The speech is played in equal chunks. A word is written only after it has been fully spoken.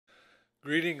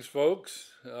Greetings,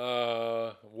 folks.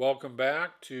 Welcome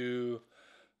back to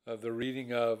the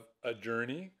reading of A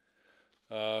Journey.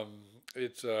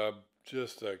 It's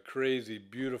just a crazy,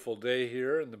 beautiful day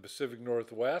here in the Pacific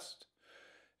Northwest,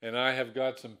 and I have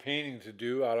got some painting to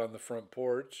do out on the front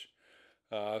porch.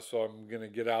 So I'm going to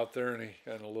get out there in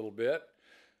a little bit.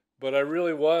 But I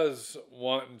really was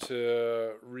wanting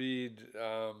to read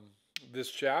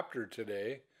this chapter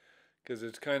today because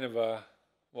it's kind of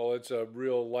it's a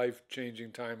real life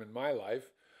changing time in my life.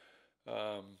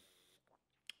 Um,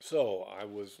 so I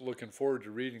was looking forward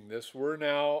to reading this. We're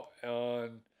now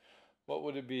on, what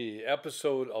would it be,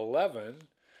 episode 11,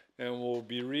 and we'll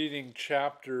be reading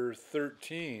chapter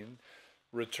 13,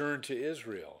 Return to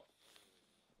Israel.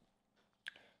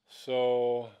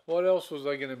 So, what else was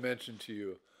I going to mention to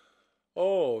you?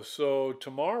 Oh, so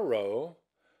tomorrow,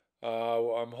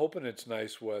 I'm hoping it's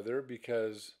nice weather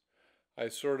because I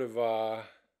sort of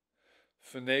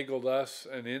finagled us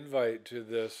an invite to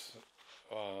this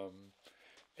um,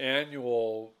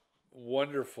 annual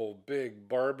wonderful big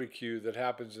barbecue that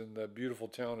happens in the beautiful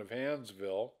town of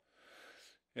Hansville.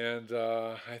 And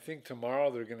I think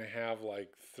tomorrow they're going to have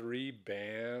like three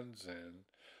bands and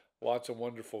lots of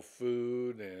wonderful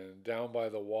food and down by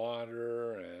the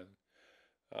water and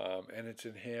it's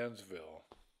in Hansville.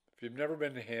 If you've never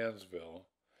been to Hansville,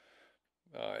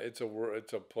 it's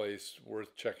a place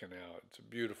worth checking out. It's a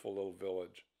beautiful little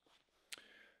village.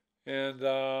 And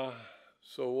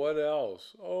so what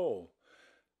else? Oh,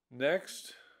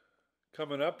 next,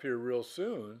 coming up here real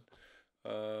soon,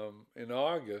 in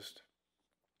August,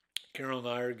 Carol and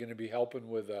I are going to be helping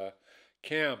with a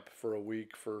camp for a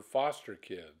week for foster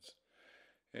kids,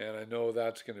 and I know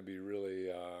that's going to be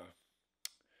really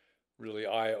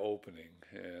eye-opening,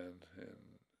 and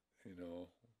you know,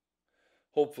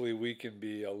 hopefully we can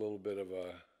be a little bit of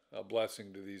a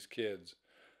blessing to these kids.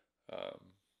 Um,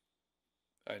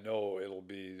 I know it'll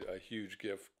be a huge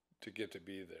gift to get to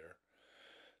be there.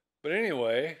 But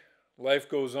anyway, life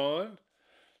goes on,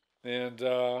 and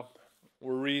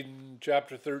we're reading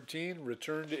chapter 13,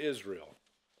 Return to Israel.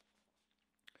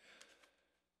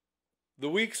 The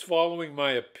weeks following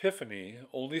my epiphany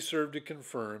only served to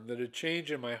confirm that a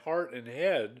change in my heart and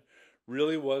head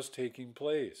really was taking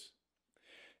place.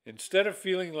 Instead of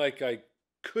feeling like I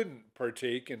couldn't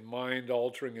partake in mind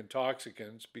altering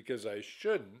intoxicants because I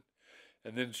shouldn't,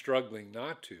 and then struggling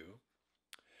not to,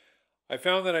 I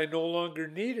found that I no longer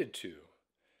needed to.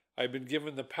 I've been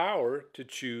given the power to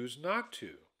choose not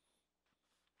to.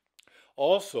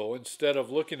 Also, instead of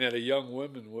looking at a young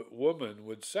woman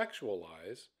with sexual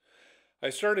eyes, I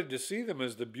started to see them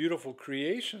as the beautiful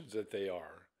creations that they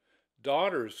are,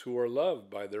 daughters who are loved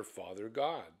by their Father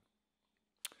God.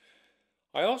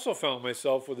 I also found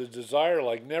myself with a desire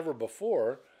like never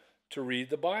before to read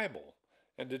the Bible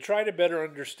and to try to better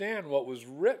understand what was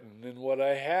written and what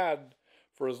I had,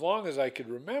 for as long as I could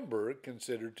remember,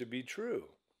 considered to be true.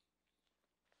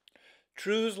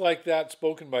 Truths like that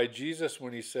spoken by Jesus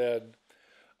when he said,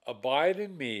 "Abide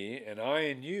in me and I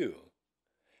in you,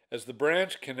 as the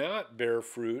branch cannot bear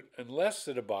fruit unless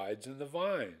it abides in the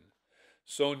vine,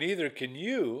 so neither can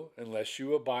you unless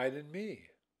you abide in me.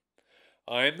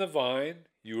 I am the vine,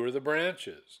 you are the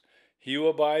branches. He who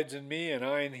abides in me and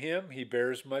I in him, he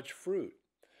bears much fruit.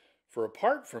 For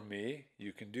apart from me,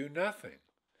 you can do nothing."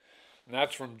 And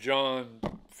that's from John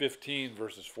 15,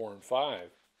 verses 4 and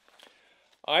 5.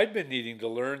 I'd been needing to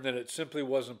learn that it simply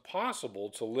wasn't possible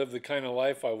to live the kind of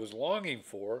life I was longing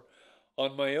for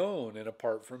on my own and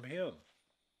apart from him.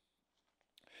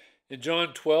 In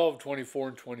John 12:24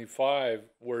 and 25,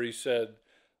 where he said,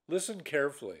 "Listen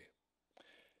carefully.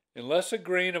 Unless a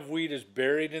grain of wheat is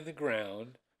buried in the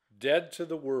ground, dead to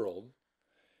the world,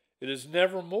 it is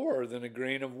never more than a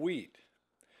grain of wheat.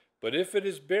 But if it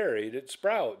is buried, it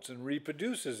sprouts and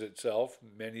reproduces itself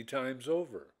many times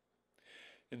over.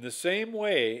 In the same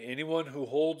way, anyone who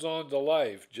holds on to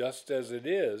life just as it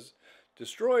is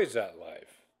destroys that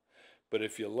life. But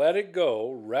if you let it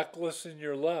go, reckless in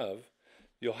your love,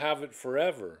 you'll have it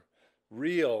forever,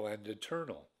 real and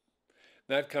eternal."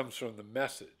 That comes from the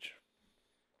Message.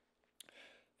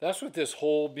 That's what this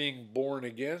whole being born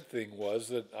again thing was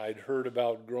that I'd heard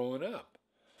about growing up.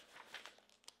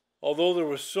 Although there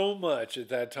was so much at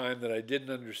that time that I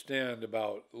didn't understand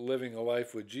about living a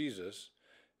life with Jesus,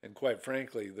 and quite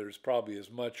frankly, there's probably as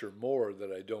much or more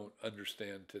that I don't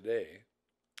understand today,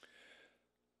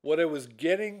 what I was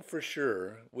getting for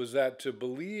sure was that to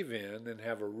believe in and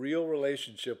have a real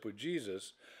relationship with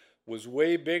Jesus was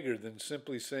way bigger than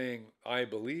simply saying, "I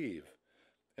believe,"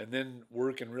 and then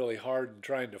working really hard and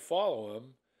trying to follow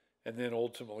him, and then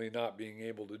ultimately not being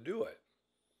able to do it.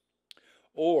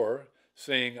 Or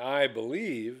saying, "I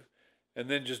believe," and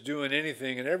then just doing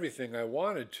anything and everything I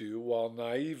wanted to while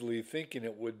naively thinking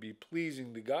it would be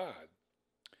pleasing to God.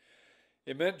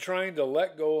 It meant trying to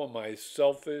let go of my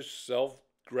selfish,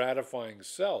 self-gratifying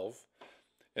self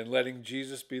and letting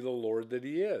Jesus be the Lord that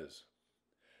he is.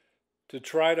 To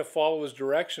try to follow his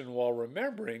direction while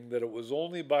remembering that it was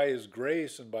only by his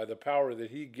grace and by the power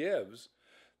that he gives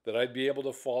that I'd be able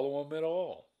to follow him at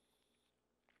all.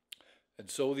 And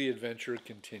so the adventure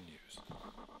continues.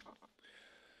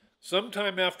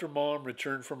 Sometime after Mom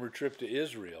returned from her trip to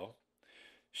Israel,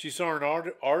 she saw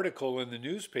an article in the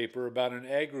newspaper about an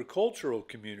agricultural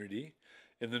community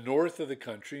in the north of the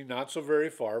country, not so very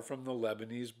far from the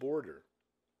Lebanese border.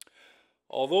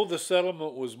 Although the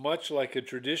settlement was much like a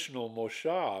traditional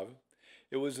moshav,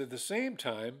 it was at the same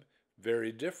time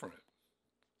very different.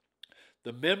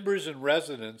 The members and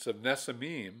residents of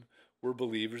Nesamim were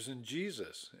believers in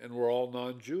Jesus and were all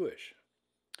non-Jewish.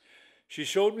 She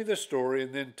showed me the story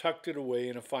and then tucked it away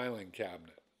in a filing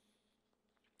cabinet.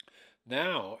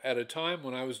 Now, at a time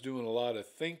when I was doing a lot of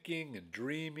thinking and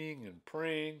dreaming and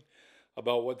praying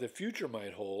about what the future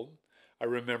might hold, I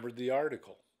remembered the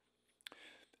article.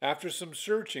 After some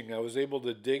searching, I was able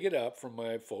to dig it up from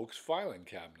my folks' filing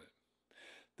cabinet.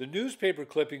 The newspaper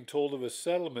clipping told of a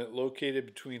settlement located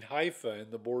between Haifa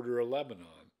and the border of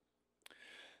Lebanon.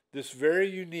 This very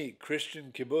unique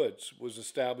Christian kibbutz was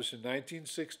established in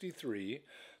 1963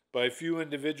 by a few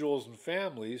individuals and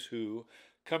families who,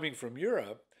 coming from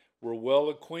Europe, were well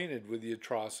acquainted with the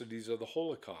atrocities of the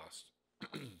Holocaust.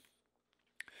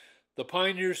 The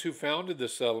pioneers who founded the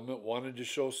settlement wanted to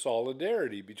show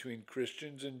solidarity between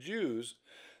Christians and Jews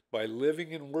by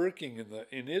living and working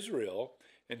in Israel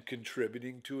and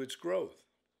contributing to its growth.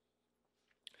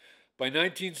 By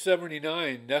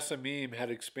 1979, Nesamim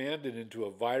had expanded into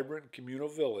a vibrant communal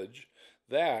village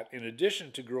that, in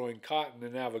addition to growing cotton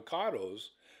and avocados,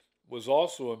 was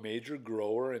also a major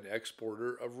grower and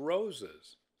exporter of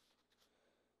roses.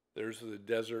 There's the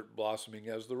desert blossoming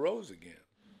as the rose again.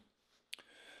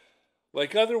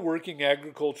 Like other working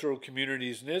agricultural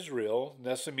communities in Israel,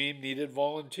 Nesamim needed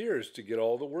volunteers to get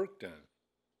all the work done.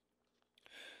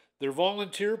 Their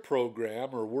volunteer program,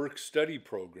 or work-study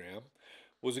program,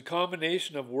 was a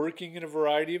combination of working in a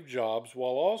variety of jobs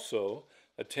while also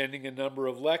attending a number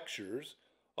of lectures,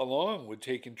 along with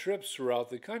taking trips throughout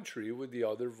the country with the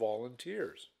other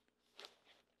volunteers.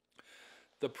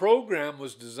 The program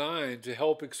was designed to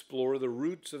help explore the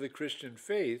roots of the Christian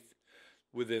faith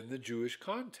within the Jewish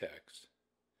context.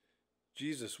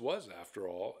 Jesus was, after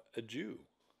all, a Jew.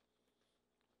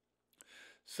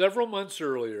 Several months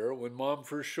earlier, when Mom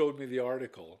first showed me the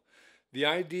article, the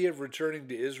idea of returning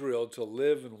to Israel to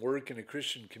live and work in a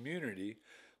Christian community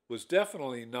was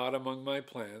definitely not among my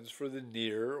plans for the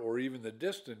near or even the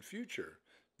distant future.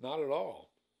 Not at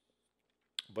all.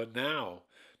 But now,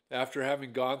 after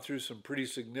having gone through some pretty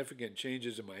significant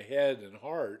changes in my head and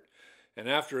heart, and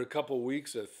after a couple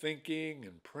weeks of thinking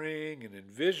and praying and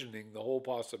envisioning the whole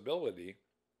possibility,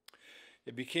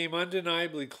 it became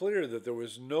undeniably clear that there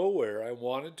was nowhere I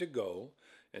wanted to go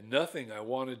and nothing I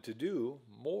wanted to do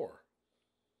more.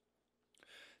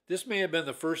 This may have been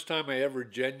the first time I ever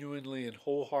genuinely and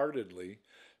wholeheartedly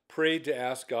prayed to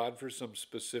ask God for some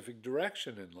specific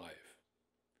direction in life.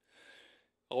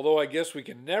 Although I guess we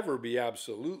can never be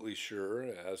absolutely sure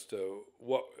as to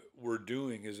what we're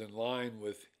doing is in line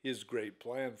with His great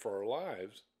plan for our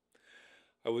lives,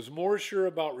 I was more sure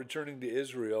about returning to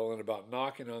Israel and about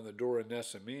knocking on the door of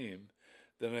Nesamim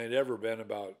than I'd ever been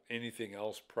about anything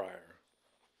else prior.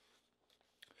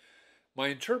 My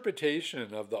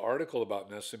interpretation of the article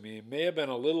about Nesamim may have been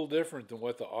a little different than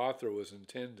what the author was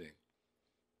intending.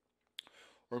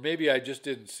 Or maybe I just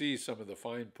didn't see some of the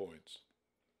fine points.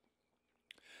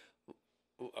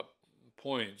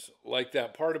 Like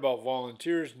that part about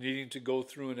volunteers needing to go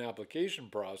through an application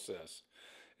process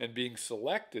and being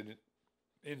selected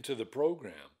into the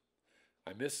program.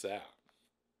 I missed that.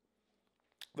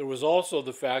 There was also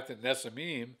the fact that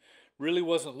Nesamim really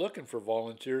wasn't looking for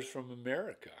volunteers from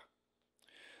America.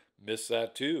 Missed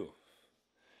that too.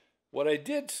 What I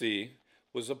did see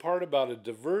was a part about a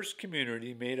diverse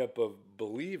community made up of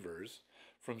believers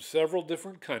from several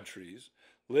different countries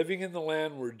living in the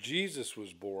land where Jesus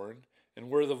was born and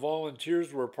where the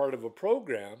volunteers were part of a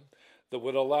program that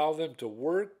would allow them to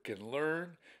work and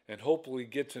learn and hopefully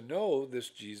get to know this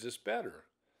Jesus better.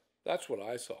 That's what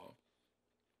I saw.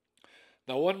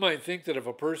 Now, one might think that if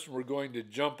a person were going to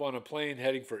jump on a plane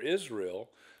heading for Israel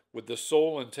with the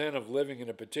sole intent of living in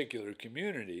a particular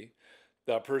community,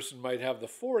 that person might have the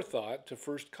forethought to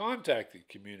first contact the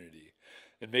community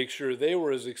and make sure they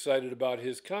were as excited about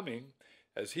his coming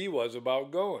as he was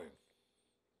about going.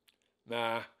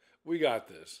 Nah, We got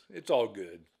this. It's all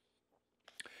good.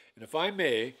 And if I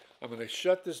may, I'm going to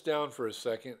shut this down for a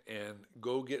second and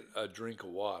go get a drink of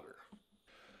water.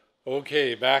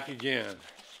 Okay, back again.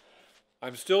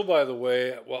 I'm still, by the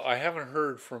way, well, I haven't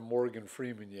heard from Morgan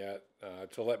Freeman yet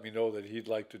to let me know that he'd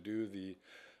like to do the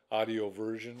audio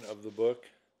version of the book.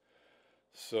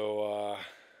 So,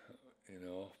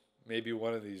 maybe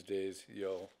one of these days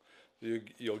you'll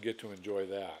get to enjoy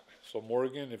that. So,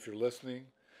 Morgan, if you're listening,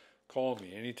 call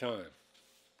me anytime.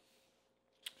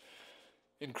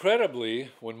 Incredibly,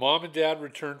 when Mom and Dad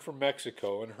returned from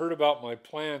Mexico and heard about my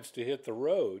plans to hit the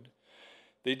road,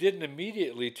 they didn't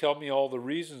immediately tell me all the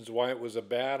reasons why it was a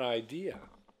bad idea.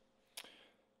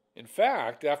 In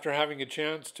fact, after having a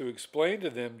chance to explain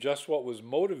to them just what was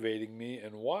motivating me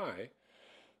and why,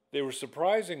 they were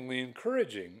surprisingly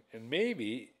encouraging and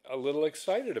maybe a little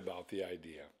excited about the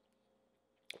idea.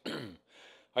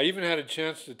 I even had a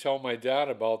chance to tell my dad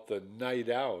about the night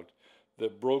out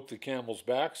that broke the camel's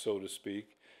back, so to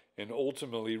speak, and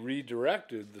ultimately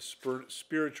redirected the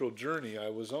spiritual journey I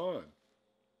was on.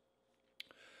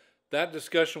 That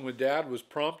discussion with Dad was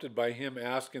prompted by him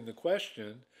asking the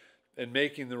question and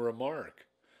making the remark,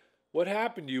 "What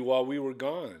happened to you while we were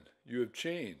gone? You have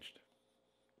changed."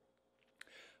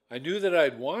 I knew that I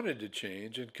had wanted to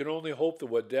change and could only hope that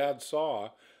what Dad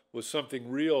saw was something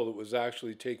real that was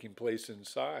actually taking place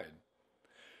inside.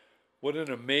 What an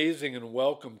amazing and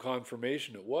welcome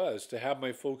confirmation it was to have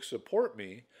my folks support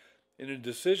me in a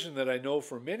decision that I know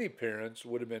for many parents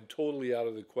would have been totally out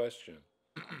of the question.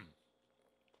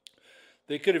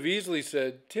 They could have easily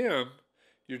said, "Tim,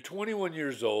 you're 21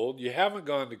 years old, you haven't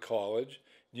gone to college,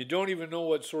 and you don't even know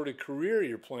what sort of career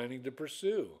you're planning to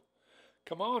pursue.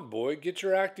 Come on, boy, get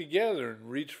your act together and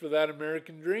reach for that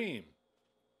American dream."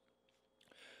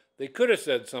 They could have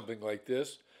said something like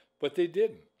this, but they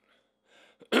didn't.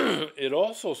 It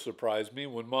also surprised me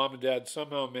when Mom and Dad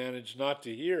somehow managed not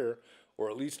to hear, or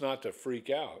at least not to freak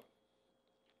out,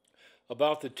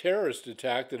 about the terrorist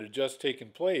attack that had just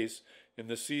taken place in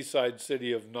the seaside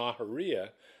city of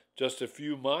Nahariya, just a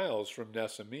few miles from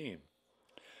Nesamim.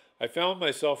 I found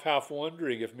myself half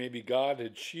wondering if maybe God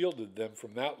had shielded them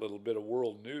from that little bit of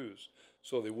world news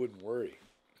so they wouldn't worry.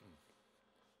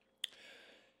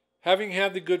 Having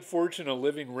had the good fortune of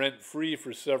living rent-free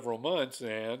for several months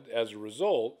and, as a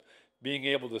result, being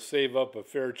able to save up a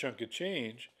fair chunk of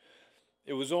change,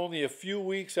 it was only a few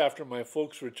weeks after my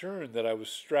folks' return that I was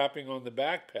strapping on the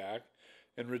backpack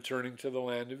and returning to the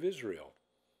land of Israel.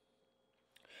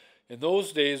 In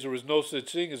those days, there was no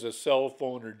such thing as a cell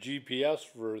phone or GPS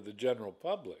for the general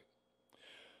public.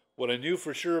 What I knew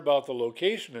for sure about the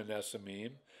location in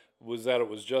Nesamim was that it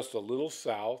was just a little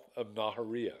south of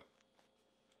Nahariya.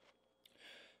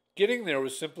 Getting there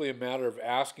was simply a matter of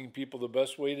asking people the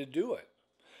best way to do it.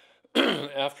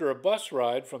 After a bus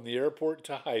ride from the airport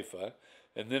to Haifa,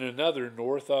 and then another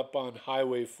north up on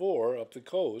Highway 4 up the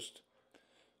coast,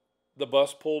 the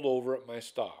bus pulled over at my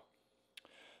stop.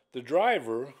 The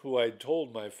driver, who I'd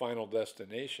told my final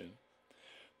destination,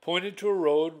 pointed to a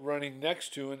road running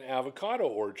next to an avocado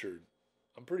orchard.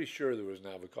 I'm pretty sure there was an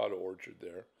avocado orchard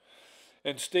there,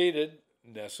 and stated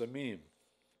Nesamim.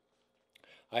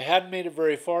 I hadn't made it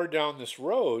very far down this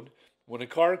road when a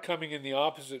car coming in the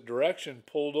opposite direction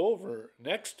pulled over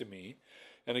next to me,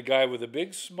 and a guy with a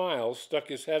big smile stuck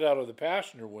his head out of the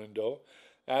passenger window,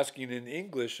 asking in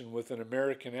English and with an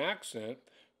American accent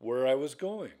where I was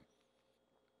going.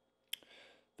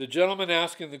 The gentleman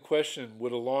asking the question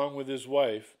would, along with his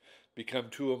wife, become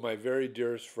two of my very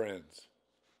dearest friends.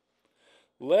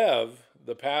 Lev,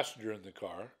 the passenger in the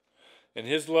car, and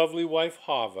his lovely wife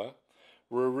Hava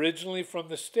were originally from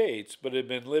the States but had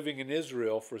been living in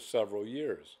Israel for several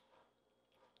years.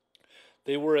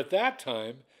 They were at that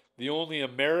time the only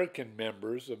American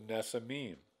members of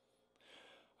Nesamim.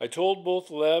 I told both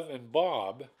Lev and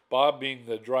Bob being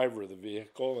the driver of the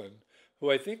vehicle and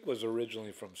who I think was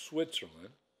originally from Switzerland,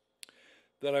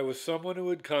 that I was someone who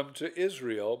had come to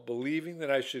Israel believing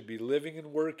that I should be living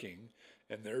and working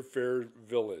in their fair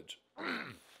village.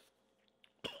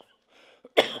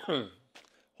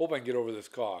 Hope I can get over this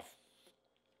cough.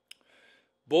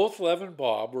 Both Lev and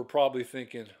Bob were probably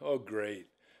thinking, "Oh, great,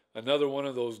 another one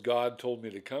of those God told me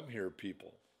to come here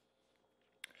people."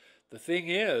 The thing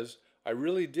is, I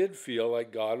really did feel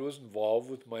like God was involved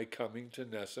with my coming to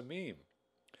Nesamim.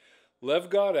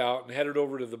 Lev got out and headed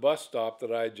over to the bus stop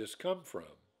that I had just come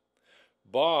from.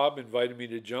 Bob invited me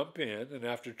to jump in, and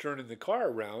after turning the car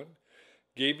around,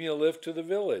 gave me a lift to the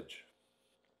village.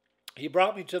 He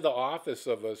brought me to the office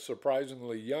of a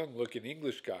surprisingly young-looking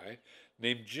English guy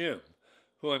named Jim,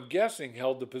 who I'm guessing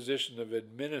held the position of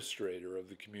administrator of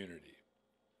the community.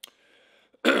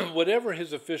 Whatever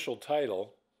his official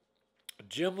title,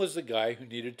 Jim was the guy who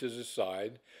needed to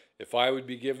decide if I would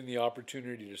be given the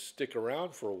opportunity to stick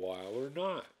around for a while or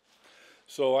not.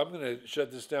 So I'm going to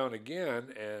shut this down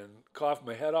again and cough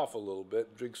my head off a little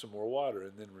bit, drink some more water,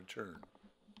 and then return.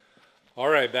 All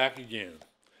right, back again.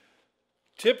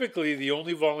 Typically, the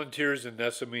only volunteers in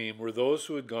Nessamim were those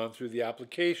who had gone through the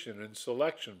application and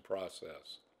selection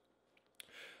process.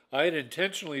 I had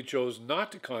intentionally chosen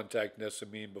not to contact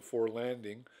Nessamim before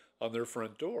landing on their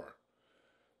front door.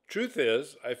 Truth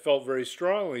is, I felt very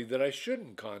strongly that I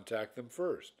shouldn't contact them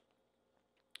first.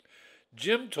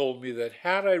 Jim told me that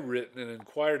had I written and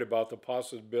inquired about the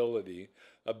possibility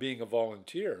of being a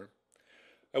volunteer,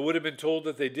 I would have been told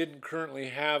that they didn't currently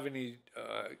have any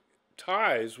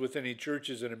ties with any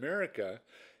churches in America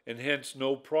and hence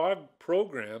no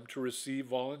program to receive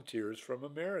volunteers from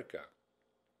America.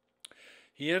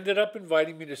 He ended up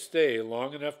inviting me to stay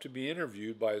long enough to be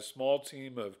interviewed by a small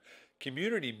team of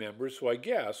community members who I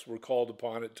guess were called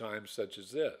upon at times such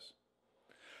as this.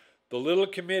 The little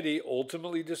committee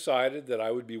ultimately decided that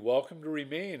I would be welcome to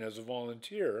remain as a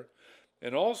volunteer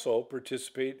and also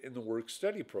participate in the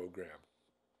work-study program.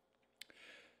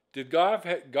 Did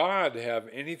God have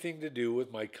anything to do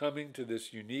with my coming to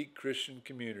this unique Christian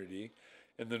community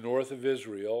in the north of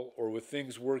Israel, or with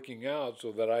things working out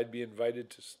so that I'd be invited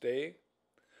to stay?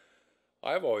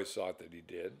 I've always thought that he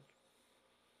did.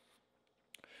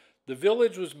 The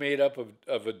village was made up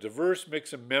of a diverse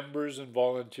mix of members and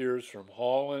volunteers from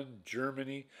Holland,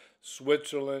 Germany,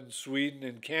 Switzerland, Sweden,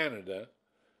 and Canada,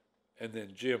 and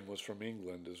then Jim was from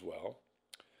England as well.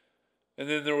 And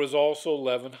then there was also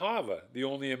Lev and Hava, the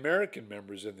only American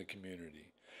members in the community,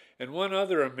 and one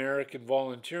other American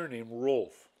volunteer named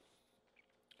Rolf.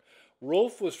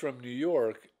 Rolf was from New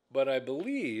York, but I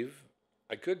believe,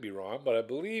 I could be wrong, but I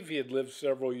believe he had lived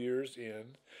several years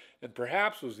in and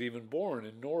perhaps was even born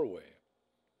in Norway.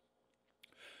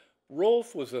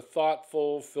 Rolf was a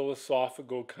thoughtful,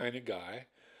 philosophical kind of guy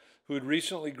who had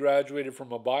recently graduated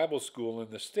from a Bible school in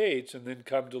the States and then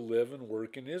come to live and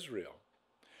work in Israel.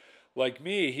 Like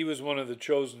me, he was one of the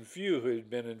chosen few who had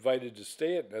been invited to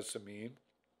stay at Nessamim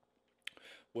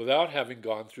without having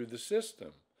gone through the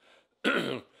system.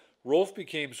 Rolf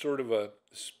became sort of a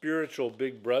spiritual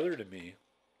big brother to me.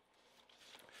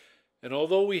 And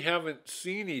although we haven't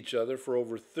seen each other for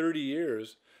over 30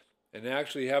 years, and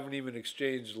actually haven't even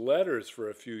exchanged letters for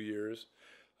a few years,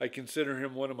 I consider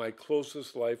him one of my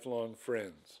closest lifelong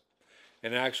friends.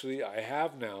 And actually, I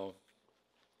have now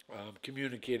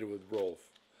communicated with Rolf.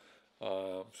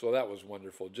 So that was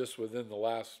wonderful, just within the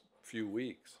last few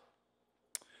weeks.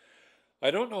 I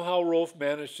don't know how Rolf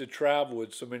managed to travel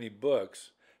with so many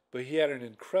books, but he had an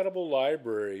incredible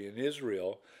library in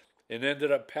Israel and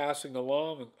ended up passing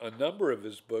along a number of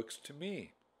his books to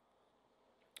me.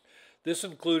 This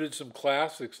included some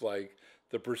classics like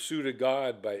The Pursuit of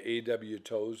God by A.W.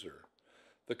 Tozer,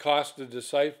 The Cost of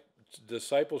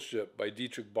Discipleship by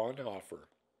Dietrich Bonhoeffer,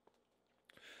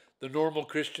 The Normal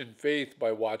Christian Faith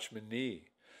by Watchman Nee,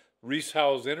 Rees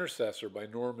Howells' Intercessor by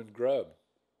Norman Grubb,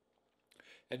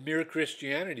 and Mere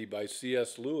Christianity by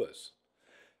C.S. Lewis.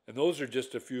 And those are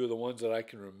just a few of the ones that I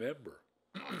can remember.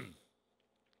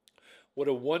 What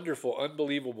a wonderful,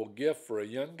 unbelievable gift for a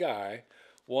young guy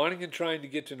wanting and trying to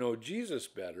get to know Jesus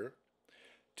better,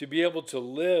 to be able to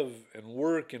live and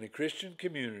work in a Christian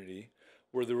community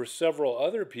where there were several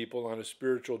other people on a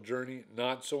spiritual journey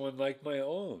not so unlike my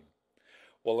own,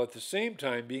 while at the same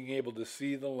time being able to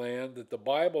see the land that the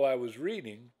Bible I was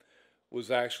reading was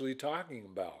actually talking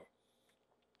about.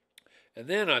 And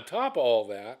then on top of all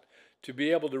that, to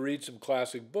be able to read some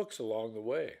classic books along the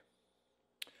way.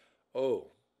 Oh,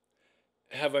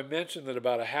 have I mentioned that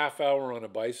about a half hour on a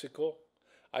bicycle,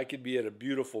 I could be at a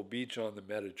beautiful beach on the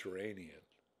Mediterranean?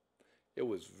 It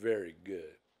was very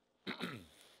good.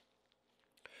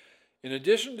 In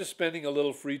addition to spending a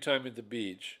little free time at the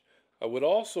beach, I would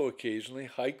also occasionally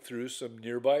hike through some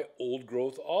nearby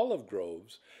old-growth olive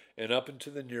groves and up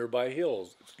into the nearby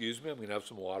hills. Excuse me, I'm going to have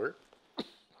some water.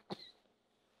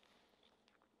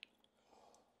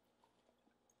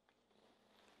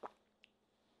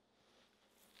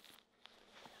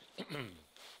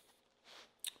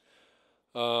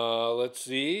 Let's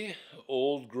see.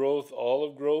 Old growth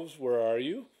olive groves, where are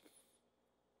you?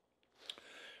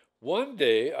 One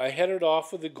day, I headed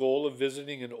off with the goal of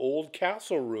visiting an old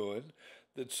castle ruin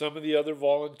that some of the other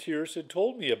volunteers had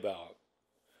told me about.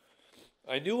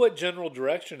 I knew what general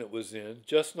direction it was in,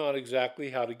 just not exactly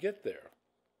how to get there.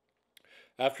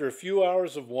 After a few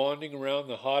hours of wandering around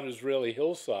the hot Israeli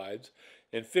hillsides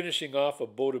and finishing off a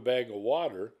bag of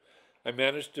water, I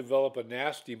managed to develop a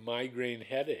nasty migraine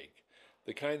headache.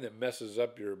 the kind that messes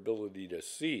up your ability to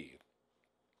see.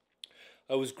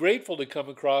 I was grateful to come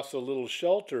across a little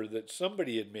shelter that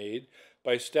somebody had made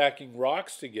by stacking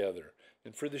rocks together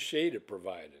and for the shade it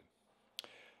provided.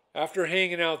 After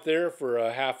hanging out there for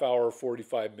a half hour,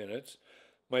 45 minutes,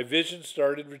 my vision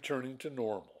started returning to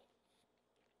normal.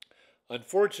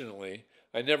 Unfortunately,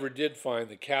 I never did find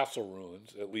the castle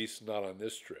ruins, at least not on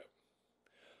this trip.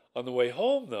 On the way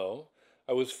home, though,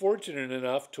 I was fortunate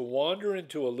enough to wander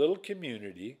into a little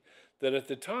community that at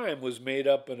the time was made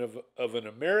up of an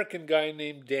American guy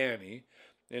named Danny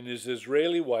and his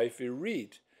Israeli wife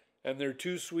Irit and their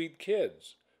two sweet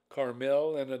kids,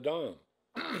 Carmel and Adam.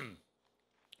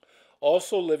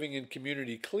 Also living in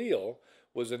community Cleel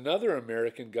was another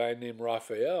American guy named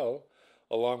Raphael,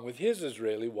 along with his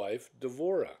Israeli wife,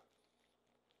 Devorah.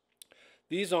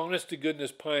 These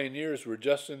honest-to-goodness pioneers were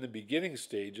just in the beginning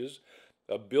stages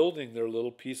of building their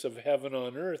little piece of heaven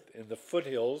on earth in the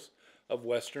foothills of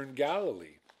western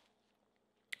Galilee.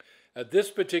 At this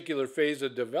particular phase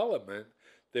of development,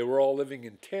 they were all living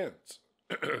in tents.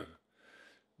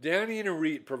 Danny and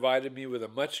Irit provided me with a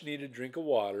much-needed drink of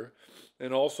water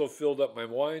and also filled up my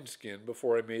wineskin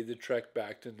before I made the trek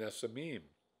back to Nesamim.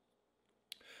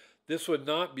 This would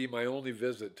not be my only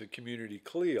visit to Community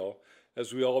Cleel,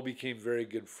 as we all became very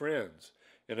good friends,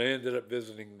 and I ended up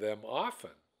visiting them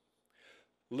often.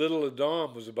 Little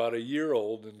Adam was about a year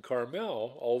old, and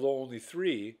Carmel, although only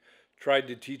 3, tried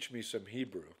to teach me some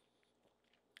Hebrew.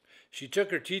 She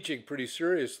took her teaching pretty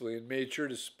seriously and made sure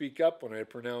to speak up when I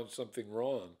pronounced something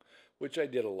wrong, which I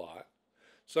did a lot,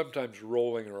 sometimes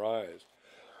rolling her eyes.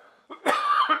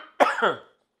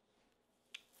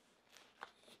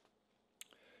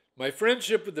 My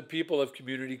friendship with the people of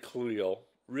Community Cleel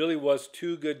really was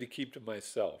too good to keep to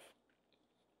myself.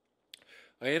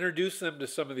 I introduced them to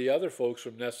some of the other folks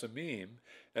from Nesamim,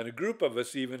 and a group of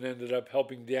us even ended up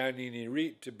helping Danny and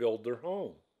Irit to build their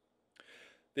home.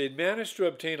 They had managed to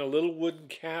obtain a little wooden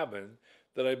cabin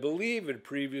that I believe had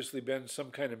previously been some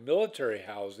kind of military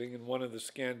housing in one of the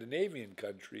Scandinavian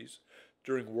countries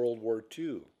during World War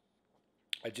II.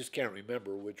 I just can't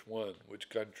remember which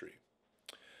country.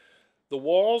 The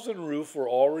walls and roof were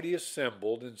already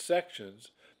assembled in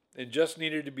sections and just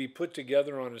needed to be put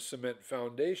together on a cement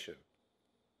foundation.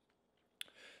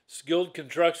 Skilled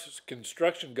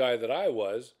construction guy that I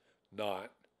was,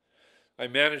 not. I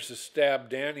managed to stab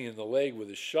Danny in the leg with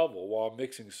a shovel while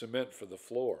mixing cement for the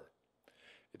floor.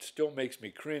 It still makes me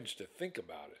cringe to think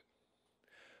about it.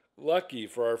 Lucky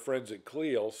for our friends at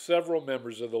Cleel, several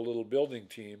members of the little building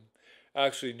team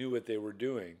actually knew what they were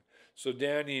doing, so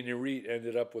Danny and Irit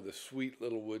ended up with a sweet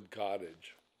little wood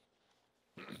cottage.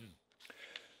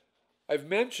 I've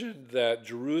mentioned that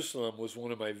Jerusalem was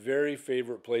one of my very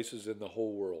favorite places in the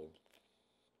whole world.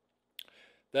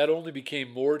 That only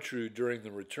became more true during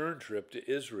the return trip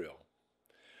to Israel.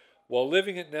 While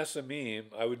living at Nesamim,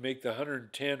 I would make the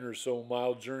 110 or so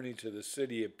mile journey to the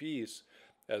City of Peace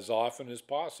as often as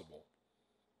possible.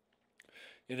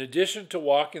 In addition to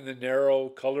walking the narrow,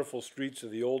 colorful streets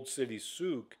of the old city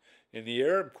souk in the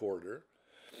Arab Quarter,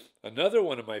 another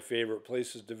one of my favorite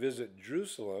places to visit in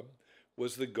Jerusalem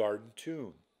was the Garden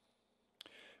Tomb.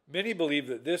 Many believe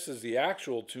that this is the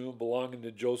actual tomb belonging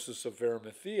to Joseph of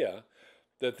Arimathea,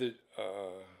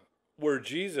 where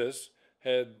Jesus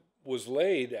was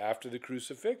laid after the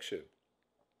crucifixion.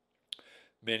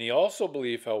 Many also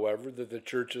believe, however, that the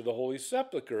Church of the Holy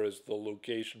Sepulchre is the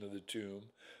location of the tomb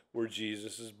where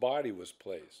Jesus' body was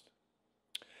placed.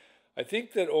 I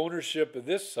think that ownership of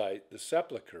this site, the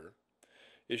Sepulchre,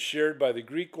 is shared by the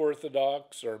Greek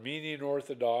Orthodox, Armenian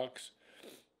Orthodox,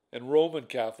 and Roman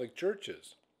Catholic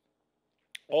churches.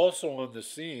 Also on the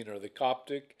scene are the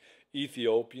Coptic,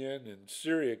 Ethiopian, and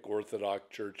Syriac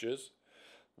Orthodox churches,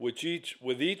 with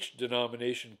each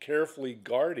denomination carefully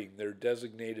guarding their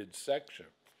designated section.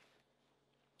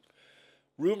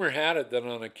 Rumor had it that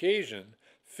on occasion,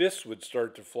 fists would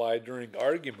start to fly during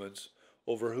arguments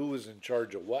over who was in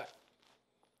charge of what.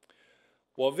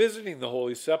 While visiting the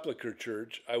Holy Sepulchre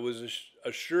Church, I was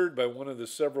assured by one of the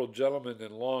several gentlemen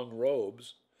in long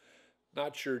robes,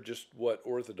 not sure just what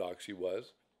Orthodox he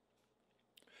was,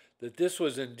 that this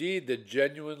was indeed the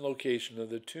genuine location of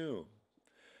the tomb.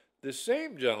 The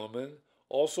same gentleman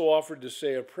also offered to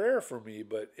say a prayer for me,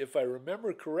 but if I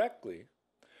remember correctly,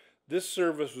 this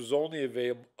service was only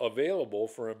available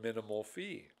for a minimal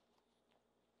fee.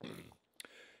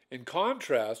 In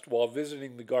contrast, while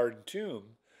visiting the Garden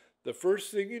Tomb, the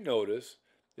first thing you notice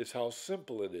is how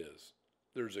simple it is.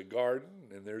 There's a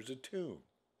garden and there's a tomb.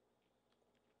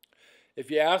 If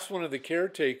you ask one of the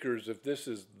caretakers if this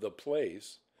is the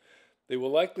place, they will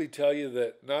likely tell you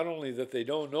that not only that they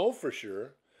don't know for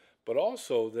sure, but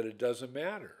also that it doesn't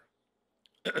matter.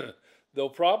 They'll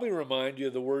probably remind you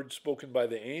of the words spoken by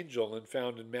the angel and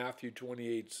found in Matthew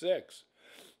 28:6,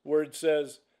 where it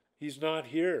says, "He's not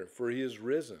here, for he is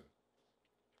risen."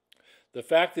 The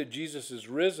fact that Jesus is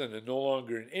risen and no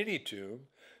longer in any tomb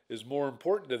is more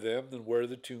important to them than where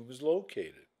the tomb is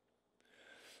located.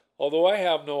 Although I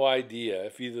have no idea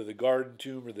if either the Garden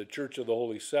Tomb or the Church of the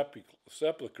Holy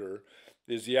Sepulchre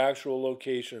is the actual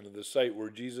location of the site where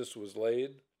Jesus was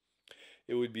laid,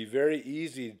 it would be very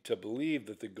easy to believe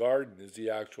that the garden is the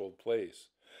actual place.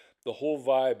 The whole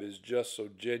vibe is just so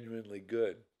genuinely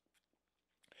good.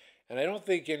 And I don't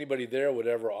think anybody there would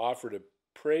ever offer to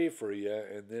pray for you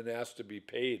and then ask to be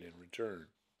paid in return.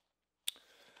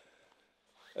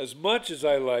 As much as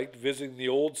I liked visiting the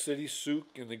Old City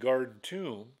Souk and the Garden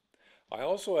Tomb, I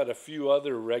also had a few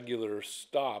other regular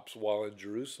stops while in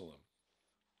Jerusalem.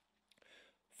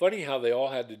 Funny how they all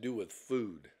had to do with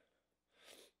food.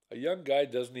 A young guy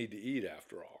does need to eat,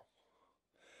 after all.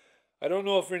 I don't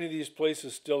know if any of these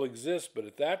places still exist, but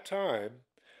at that time,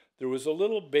 there was a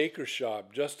little baker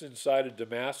shop just inside of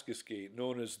Damascus Gate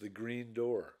known as the Green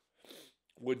Door.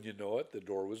 Wouldn't you know it, the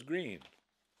door was green.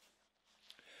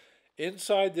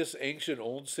 Inside this ancient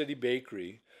Old City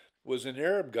bakery was an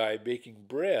Arab guy baking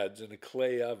breads in a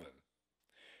clay oven.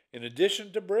 In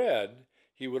addition to bread,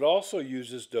 he would also use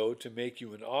his dough to make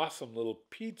you an awesome little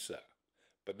pizza,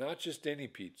 but not just any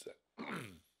pizza.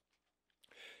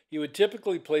 He would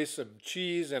typically place some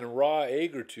cheese and a raw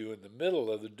egg or two in the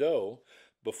middle of the dough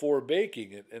before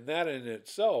baking it, and that in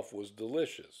itself was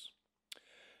delicious.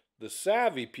 The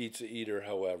savvy pizza eater,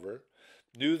 however,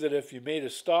 knew that if you made a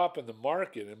stop in the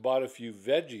market and bought a few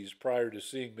veggies prior to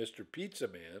seeing Mr. Pizza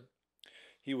Man,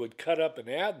 he would cut up and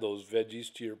add those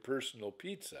veggies to your personal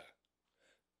pizza.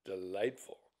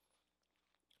 Delightful.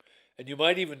 And you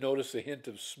might even notice a hint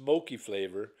of smoky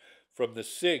flavor from the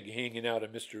cig hanging out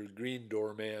of Mr. Green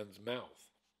Door Man's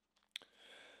mouth.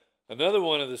 Another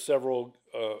one of the several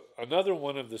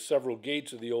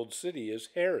gates of the old city is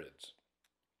Herod's.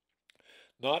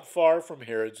 Not far from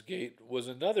Herod's Gate was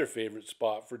another favorite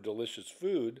spot for delicious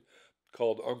food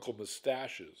called Uncle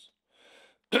Mustache's.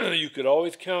 You could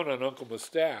always count on Uncle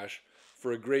Mustache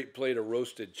for a great plate of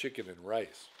roasted chicken and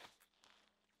rice.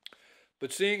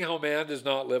 But seeing how man does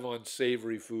not live on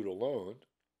savory food alone,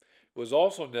 it was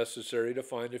also necessary to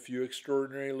find a few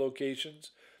extraordinary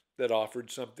locations that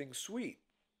offered something sweet.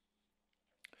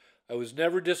 I was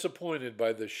never disappointed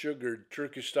by the sugared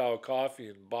Turkish-style coffee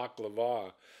and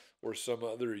baklava or some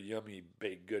other yummy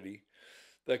baked goodie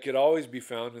that could always be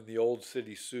found in the Old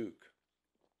City Souk.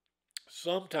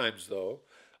 Sometimes, though,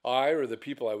 I or the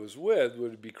people I was with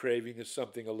would be craving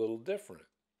something a little different.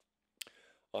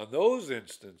 On those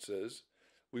instances,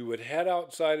 we would head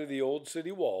outside of the old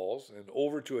city walls and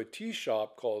over to a tea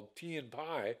shop called Tea and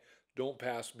Pie, Don't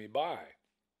Pass Me By.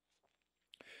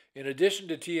 In addition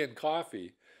to tea and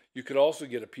coffee, you could also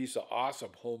get a piece of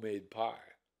awesome homemade pie.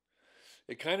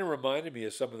 It kind of reminded me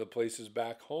of some of the places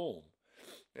back home.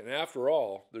 And after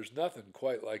all, there's nothing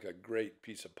quite like a great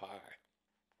piece of pie.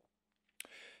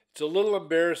 It's a little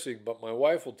embarrassing, but my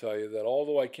wife will tell you that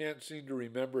although I can't seem to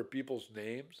remember people's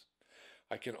names,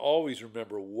 I can always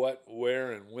remember what,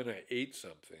 where, and when I ate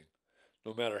something,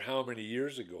 no matter how many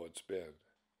years ago it's been.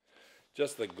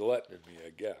 Just the glutton in me, I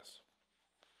guess.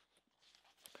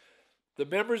 The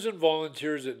members and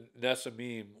volunteers at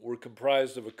Nesamim were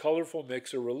comprised of a colorful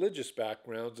mix of religious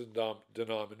backgrounds and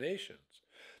denominations,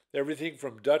 everything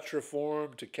from Dutch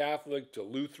Reformed to Catholic to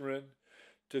Lutheran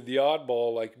to the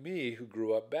oddball like me who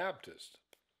grew up Baptist.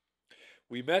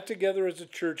 We met together as a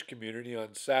church community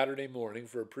on Saturday morning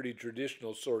for a pretty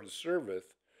traditional sort of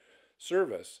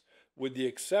service, with the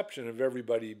exception of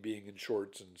everybody being in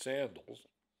shorts and sandals.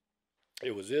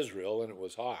 It was Israel and it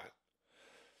was hot.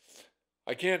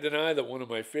 I can't deny that one of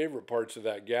my favorite parts of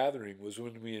that gathering was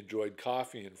when we enjoyed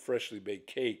coffee and freshly baked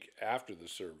cake after the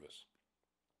service.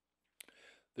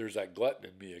 There's that glutton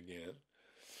in me again.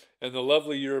 And the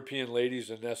lovely European ladies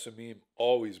in Nesamim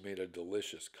always made a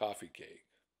delicious coffee cake.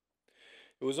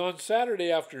 It was on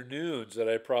Saturday afternoons that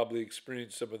I probably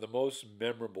experienced some of the most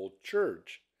memorable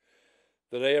church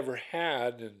that I ever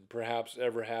had and perhaps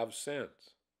ever have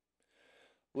since.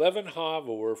 Lev and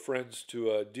Hava were friends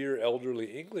to a dear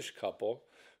elderly English couple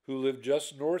who lived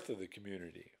just north of the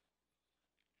community.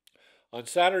 On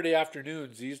Saturday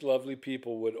afternoons, these lovely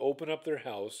people would open up their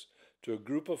house to a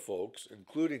group of folks,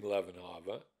 including Lev and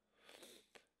Hava,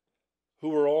 who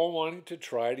were all wanting to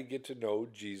try to get to know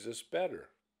Jesus better.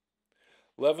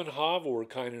 Lev and Hava were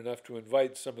kind enough to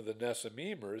invite some of the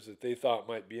Nesamimers that they thought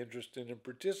might be interested in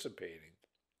participating,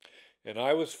 and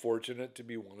I was fortunate to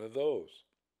be one of those.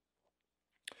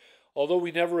 Although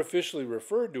we never officially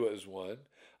referred to it as one,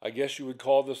 I guess you would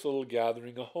call this little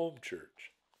gathering a home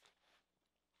church.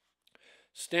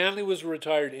 Stanley was a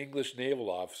retired English naval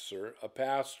officer, a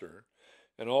pastor,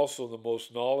 and also the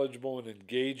most knowledgeable and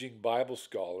engaging Bible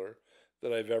scholar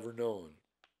that I've ever known.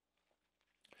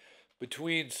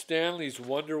 Between Stanley's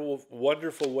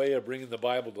wonderful way of bringing the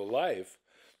Bible to life,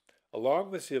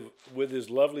 along with his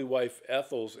lovely wife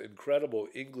Ethel's incredible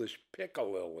English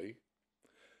piccalilli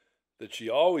that she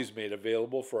always made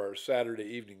available for our Saturday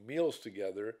evening meals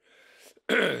together,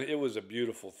 it was a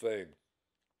beautiful thing.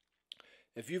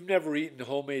 If you've never eaten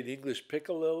homemade English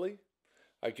piccalilli,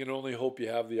 I can only hope you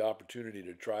have the opportunity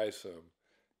to try some,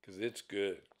 because it's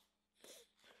good.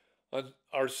 On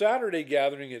our Saturday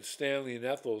gathering at Stanley and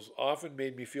Ethel's often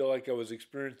made me feel like I was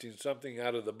experiencing something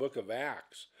out of the book of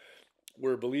Acts,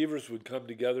 where believers would come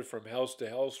together from house to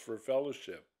house for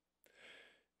fellowship.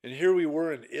 And here we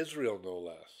were in Israel, no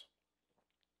less.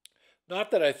 Not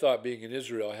that I thought being in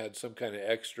Israel had some kind of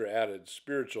extra added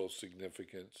spiritual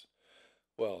significance.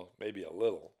 Well, maybe a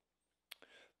little.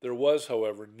 There was,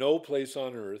 however, no place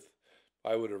on earth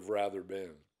I would have rather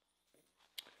been.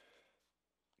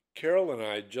 Carol and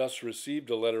I just received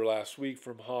a letter last week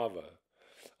from Hava.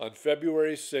 On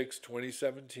February 6,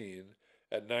 2017,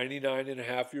 at 99 and a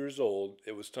half years old,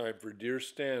 it was time for dear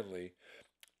Stanley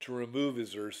to remove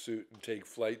his earth suit and take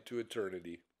flight to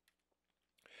eternity.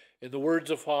 In the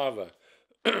words of Hava,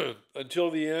 until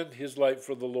the end, his light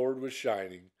for the Lord was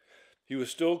shining. He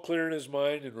was still clear in his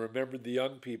mind and remembered the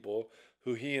young people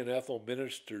who he and Ethel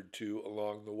ministered to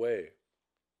along the way.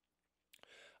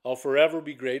 I'll forever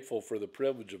be grateful for the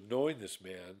privilege of knowing this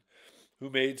man who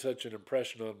made such an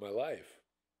impression on my life.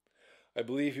 I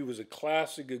believe he was a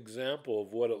classic example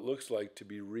of what it looks like to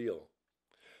be real,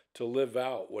 to live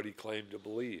out what he claimed to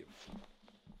believe.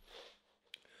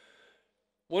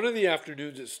 One of the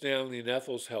afternoons at Stanley and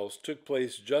Ethel's house took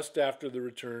place just after the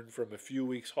return from a few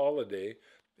weeks' holiday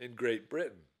in Great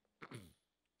Britain.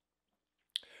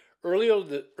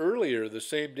 Earlier the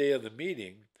same day of the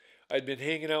meeting, I'd been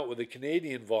hanging out with a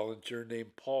Canadian volunteer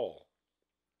named Paul.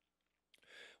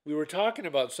 We were talking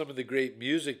about some of the great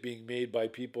music being made by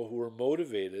people who were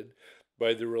motivated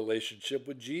by their relationship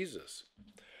with Jesus.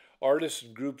 Artists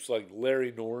and groups like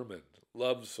Larry Norman,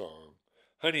 Love Song,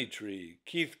 Honey Tree,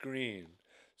 Keith Green,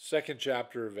 Second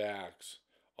Chapter of Acts,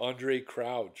 Andre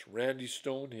Crouch, Randy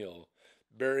Stonehill,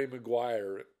 Barry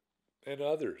McGuire, and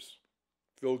others.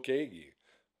 Phil Kagi,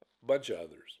 a bunch of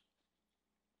others.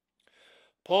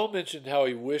 Paul mentioned how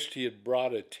he wished he had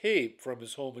brought a tape from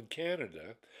his home in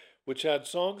Canada, which had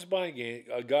songs by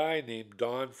a guy named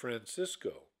Don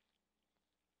Francisco.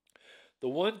 The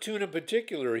one tune in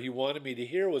particular he wanted me to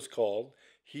hear was called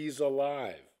He's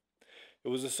Alive. It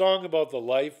was a song about the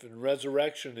life and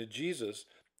resurrection of Jesus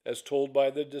as told by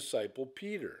the disciple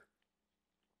Peter.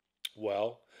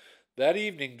 Well, that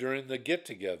evening during the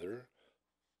get-together,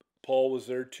 Paul was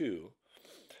there too.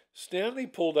 Stanley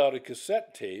pulled out a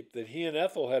cassette tape that he and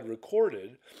Ethel had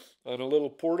recorded on a little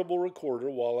portable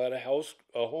recorder while at a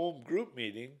home group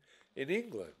meeting in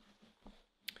England.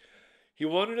 He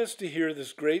wanted us to hear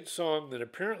this great song that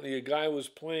apparently a guy was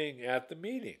playing at the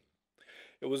meeting.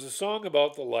 It was a song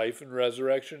about the life and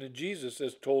resurrection of Jesus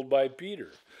as told by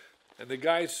Peter, and the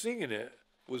guy singing it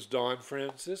was Don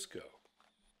Francisco.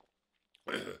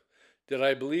 Did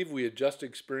I believe we had just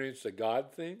experienced a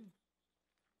God thing?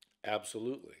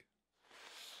 Absolutely.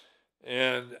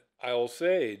 And I'll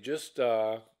say, just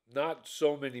not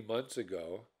so many months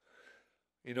ago,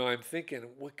 I'm thinking,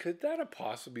 well, could that have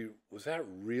possibly, was that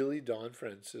really Don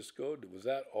Francisco? Was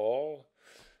that all?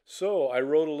 So I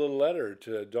wrote a little letter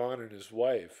to Don and his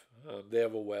wife. They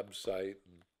have a website.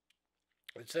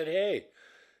 And said, hey,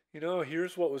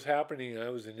 here's what was happening. I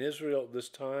was in Israel at this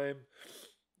time.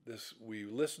 We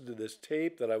listened to this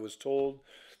tape that I was told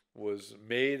was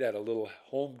made at a little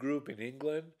home group in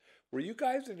England. Were you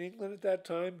guys in England at that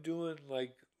time doing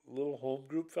like little home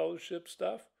group fellowship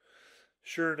stuff?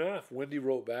 Sure enough, Wendy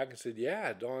wrote back and said,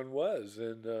 yeah, Don was.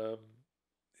 And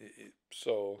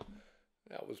so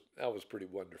that was pretty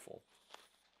wonderful.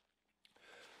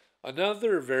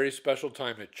 Another very special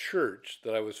time at church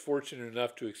that I was fortunate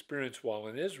enough to experience while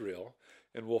in Israel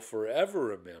and will forever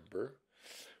remember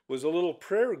was a little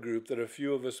prayer group that a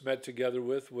few of us met together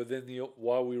with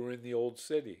while we were in the Old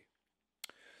City.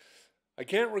 I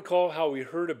can't recall how we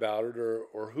heard about it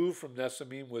or who from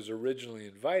Nesamim was originally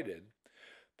invited,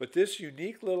 but this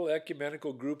unique little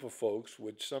ecumenical group of folks,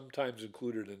 which sometimes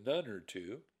included a nun or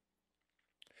two,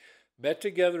 met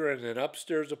together in an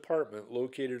upstairs apartment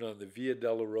located on the Via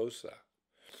Dolorosa.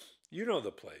 You know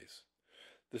the place,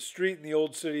 the street in the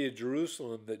Old City of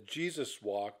Jerusalem that Jesus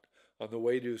walked on the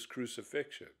way to his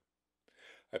crucifixion.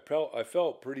 I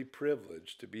felt pretty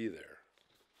privileged to be there.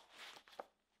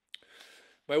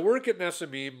 My work at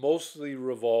Nessamine mostly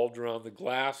revolved around the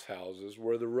glass houses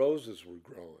where the roses were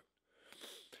growing.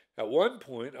 At one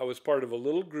point, I was part of a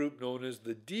little group known as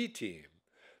the D Team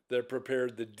that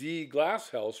prepared the D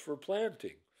glass house for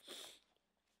planting.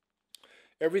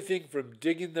 Everything from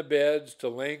digging the beds to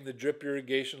laying the drip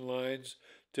irrigation lines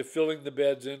to filling the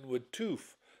beds in with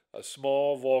tuff, a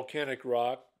small volcanic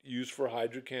rock used for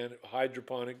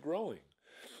hydroponic growing.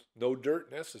 No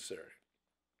dirt necessary.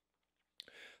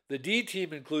 The D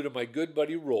Team included my good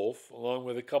buddy Rolf, along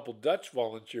with a couple Dutch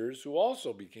volunteers who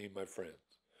also became my friends.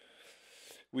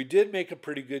 We did make a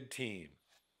pretty good team.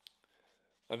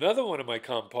 Another one of my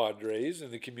compadres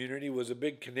in the community was a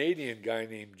big Canadian guy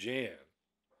named Jan.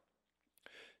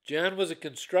 Jan was a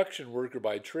construction worker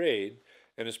by trade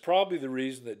and is probably the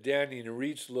reason that Danny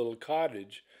Narit's little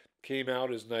cottage came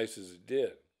out as nice as it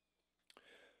did.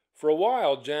 For a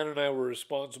while, Jan and I were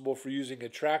responsible for using a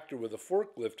tractor with a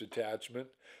forklift attachment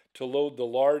to load the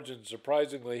large and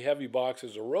surprisingly heavy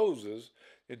boxes of roses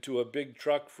into a big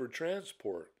truck for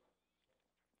transport.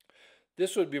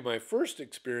 This would be my first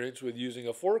experience with using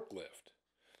a forklift.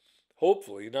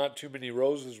 Hopefully, not too many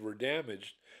roses were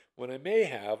damaged when I may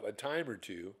have, a time or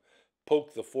two,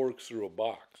 poked the forks through a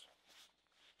box.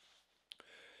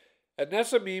 At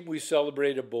Nessamine, we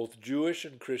celebrated both Jewish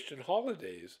and Christian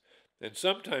holidays, and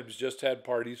sometimes just had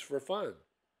parties for fun.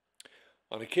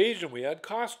 On occasion, we had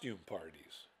costume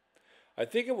parties. I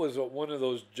think it was one of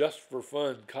those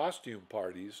just-for-fun costume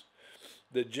parties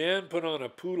that Jan put on a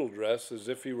poodle dress as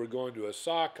if he were going to a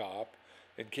sock hop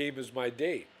and came as my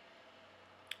date.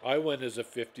 I went as a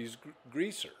 50s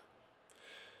greaser.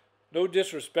 No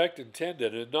disrespect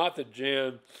intended, and not that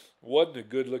Jan wasn't a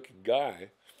good-looking guy,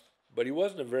 but he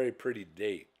wasn't a very pretty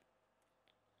date.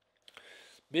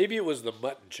 Maybe it was the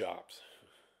mutton chops.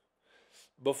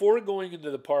 Before going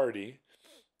into the party,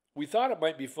 we thought it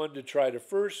might be fun to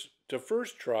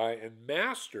first try and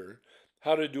master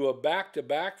how to do a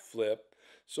back-to-back flip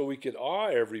so we could awe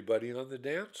everybody on the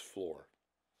dance floor.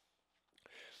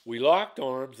 We locked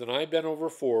arms and I bent over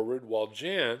forward while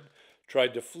Jan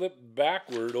tried to flip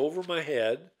backward over my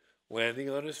head, landing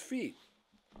on his feet.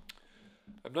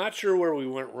 I'm not sure where we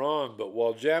went wrong, but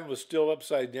while Jan was still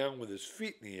upside down with his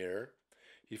feet in the air,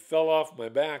 he fell off my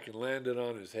back and landed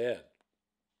on his head.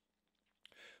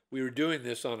 We were doing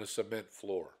this on a cement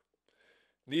floor.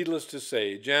 Needless to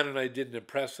say, Jan and I didn't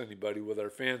impress anybody with our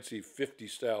fancy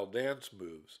 50-style dance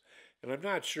moves, and I'm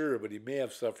not sure, but he may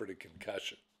have suffered a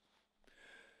concussion.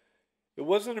 It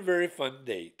wasn't a very fun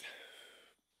date.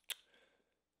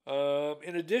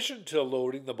 In addition to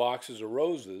loading the boxes of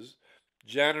roses,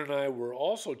 Jan and I were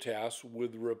also tasked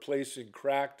with replacing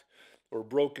cracked or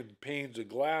broken panes of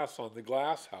glass on the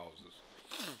glass houses.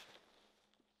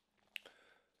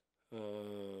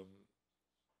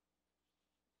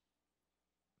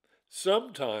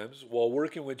 Sometimes, while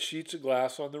working with sheets of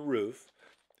glass on the roof,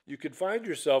 you could find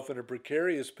yourself in a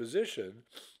precarious position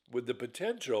with the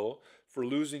potential for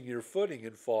losing your footing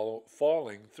and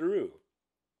falling through.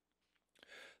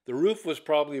 The roof was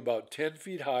probably about 10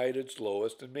 feet high at its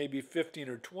lowest and maybe 15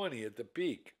 or 20 at the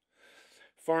peak,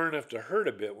 far enough to hurt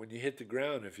a bit when you hit the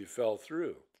ground if you fell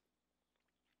through.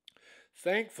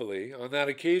 Thankfully, on that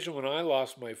occasion when I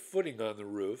lost my footing on the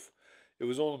roof, it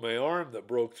was only my arm that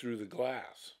broke through the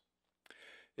glass.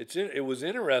 It was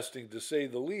interesting, to say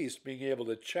the least, being able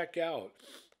to check out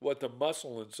what the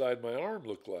muscle inside my arm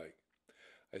looked like.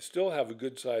 I still have a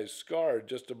good-sized scar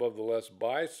just above the left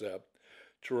bicep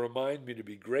to remind me to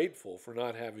be grateful for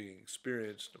not having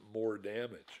experienced more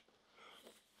damage.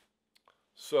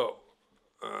 So,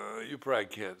 you probably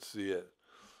can't see it.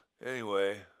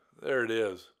 Anyway, there it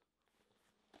is.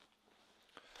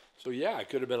 So yeah, it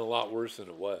could have been a lot worse than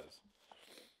it was.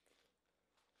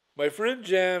 My friend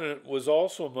Jan was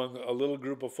also among a little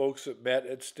group of folks that met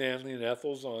at Stanley and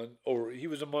Ethel's he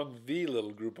was among the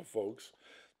little group of folks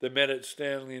that met at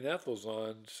Stanley and Ethel's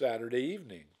on Saturday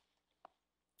evening.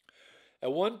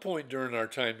 At one point during our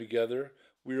time together,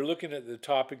 we were looking at the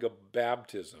topic of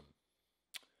baptism.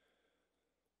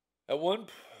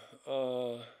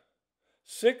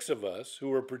 Six of us who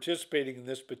were participating in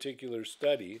this particular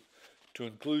study, to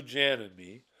include Jan and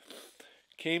me,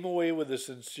 came away with a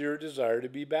sincere desire to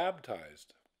be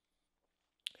baptized.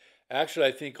 Actually,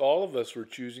 I think all of us were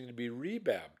choosing to be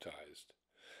rebaptized.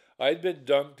 I'd been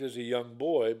dunked as a young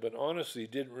boy, but honestly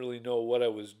didn't really know what I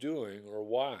was doing or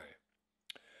why.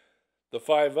 The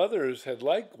 5 others had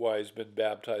likewise been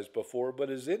baptized before,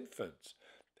 but as infants,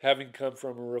 having come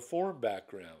from a Reformed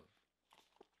background.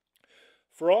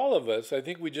 For all of us, I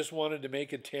think we just wanted to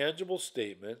make a tangible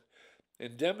statement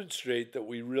and demonstrate that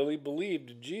we really believed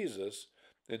in Jesus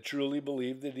and truly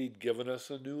believed that he'd given us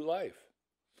a new life.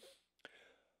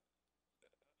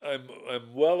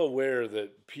 I'm well aware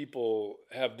that people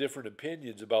have different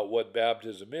opinions about what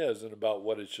baptism is and about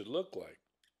what it should look like.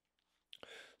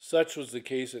 Such was the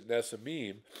case at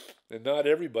Nessamim, and not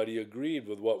everybody agreed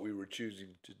with what we were choosing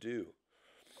to do.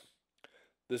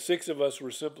 The 6 of us were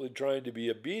simply trying to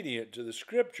be obedient to the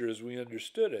Scripture as we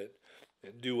understood it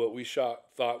and do what we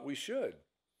thought we should.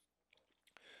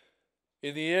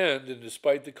 In the end, and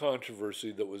despite the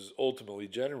controversy that was ultimately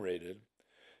generated,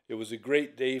 it was a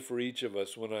great day for each of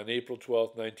us when on April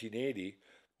 12, 1980,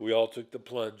 we all took the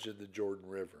plunge in the Jordan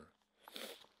River.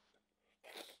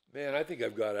 Man, I think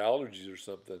I've got allergies or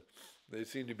something. They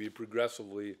seem to be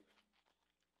progressively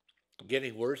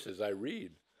getting worse as I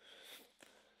read.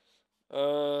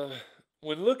 When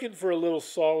looking for a little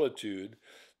solitude,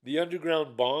 the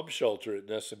underground bomb shelter at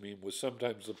Nessamim was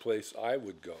sometimes the place I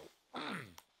would go.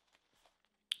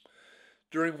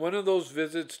 During one of those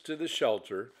visits to the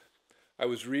shelter, I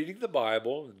was reading the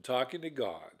Bible and talking to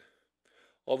God.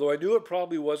 Although I knew it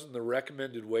probably wasn't the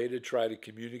recommended way to try to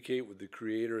communicate with the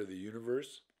Creator of the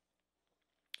universe,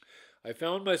 I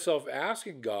found myself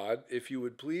asking God if he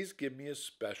would please give me a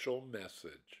special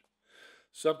message.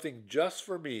 Something just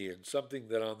for me, and something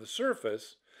that on the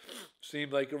surface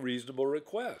seemed like a reasonable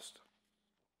request.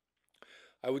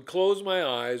 I would close my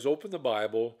eyes, open the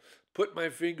Bible, put my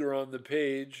finger on the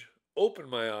page, open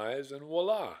my eyes, and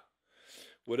voila!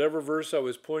 Whatever verse I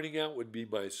was pointing out would be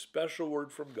my special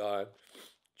word from God,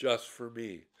 just for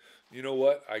me. You know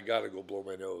what? I gotta go blow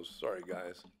my nose. Sorry,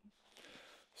 guys.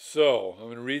 So, I'm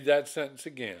going to read that sentence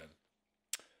again.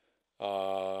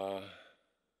 I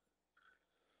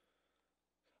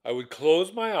would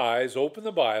close my eyes, open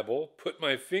the Bible, put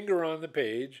my finger on the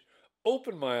page,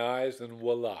 open my eyes, and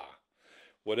voila.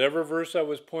 Whatever verse I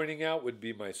was pointing out would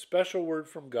be my special word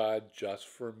from God just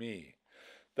for me.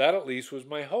 That at least was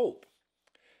my hope.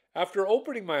 After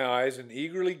opening my eyes and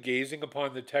eagerly gazing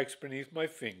upon the text beneath my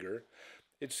finger,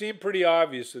 it seemed pretty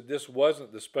obvious that this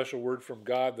wasn't the special word from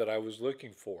God that I was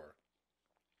looking for.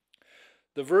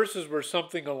 The verses were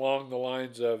something along the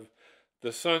lines of,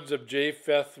 the sons of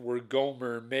Japheth were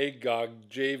Gomer, Magog,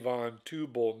 Javan,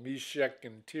 Tubal, Meshech,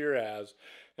 and Tiras,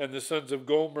 and the sons of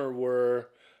Gomer were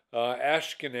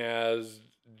Ashkenaz,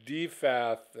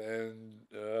 Diphath, and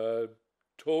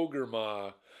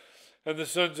Togarmah, and the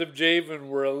sons of Javan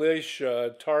were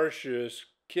Elisha, Tarshish,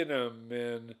 Kittim,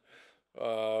 and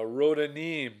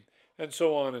Rodanim, and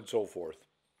so on and so forth.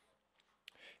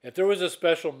 If there was a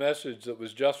special message that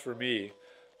was just for me,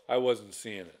 I wasn't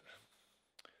seeing it.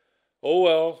 Oh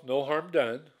well, no harm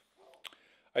done.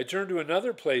 I turned to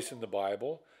another place in the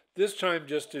Bible, this time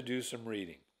just to do some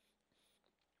reading.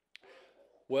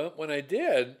 Well, when I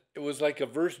did, it was like a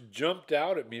verse jumped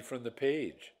out at me from the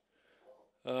page,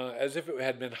 as if it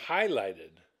had been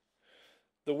highlighted.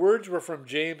 The words were from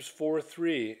James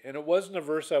 4:3, and it wasn't a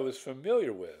verse I was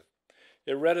familiar with.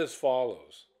 It read as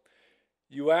follows: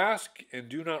 You ask and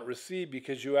do not receive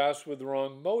because you ask with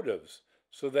wrong motives,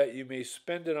 so that you may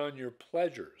spend it on your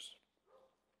pleasures.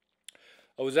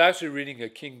 I was actually reading a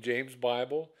King James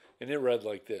Bible, and it read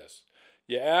like this: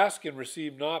 You ask and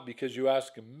receive not because you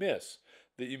ask amiss,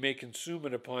 that you may consume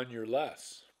it upon your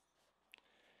lusts.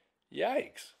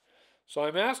 Yikes. So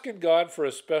I'm asking God for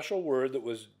a special word that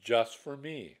was just for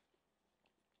me.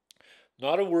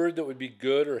 Not a word that would be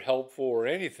good or helpful or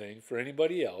anything for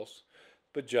anybody else,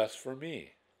 but just for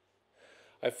me.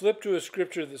 I flipped to a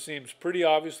scripture that seems pretty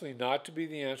obviously not to be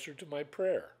the answer to my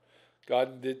prayer.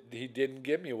 He didn't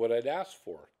give me what I'd asked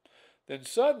for. Then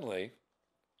suddenly,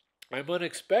 I'm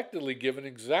unexpectedly given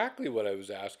exactly what I was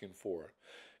asking for.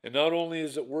 And not only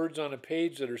is it words on a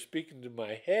page that are speaking to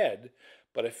my head,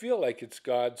 but I feel like it's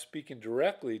God speaking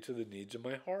directly to the needs of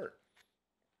my heart.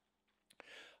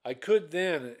 I could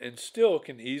then, and still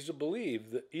can easily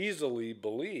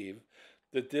believe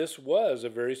that this was a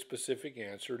very specific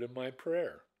answer to my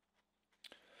prayer.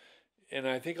 And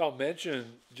I think I'll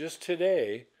mention just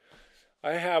today,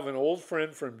 I have an old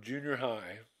friend from junior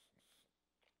high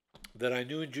that I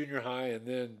knew in junior high and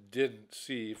then didn't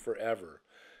see forever.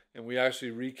 And we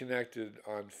actually reconnected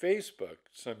on Facebook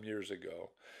some years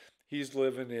ago. He's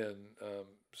living in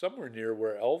somewhere near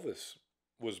where Elvis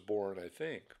was born, I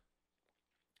think.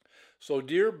 So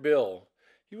dear Bill,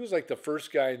 he was like the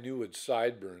first guy I knew with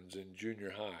sideburns in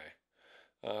junior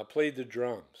high. Played the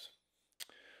drums.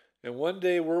 And one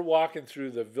day we're walking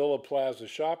through the Villa Plaza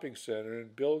shopping center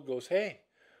and Bill goes, hey,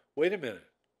 wait a minute.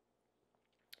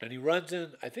 And he runs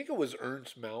in, I think it was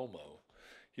Ernst Malmo.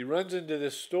 He runs into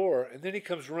this store and then he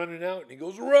comes running out and he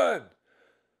goes, run!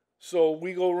 So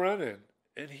we go running.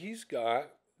 and he's got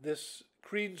this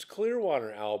Creedence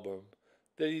Clearwater album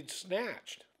that he'd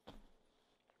snatched,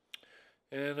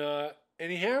 and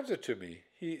he hands it to me.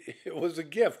 It was a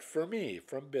gift for me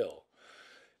from Bill.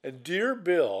 And dear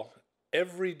Bill,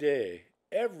 every day,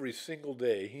 every single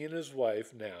day, he and his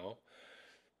wife now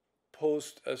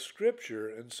post a scripture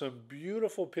and some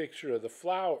beautiful picture of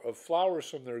flowers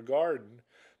from their garden,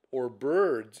 or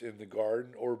birds in the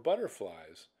garden, or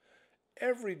butterflies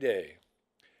every day.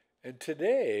 And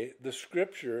today, the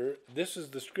scripture. This is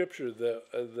the scripture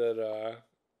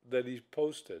that he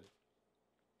posted.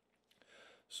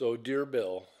 So, dear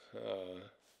Bill.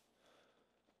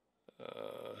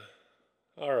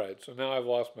 All right. So now I've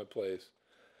lost my place.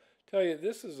 Tell you,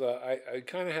 this is I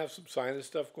kind of have some sinus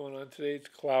stuff going on today. It's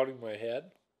clouding my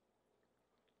head.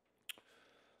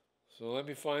 So let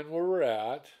me find where we're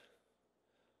at.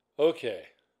 Okay.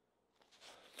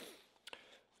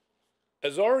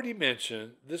 As already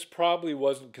mentioned, this probably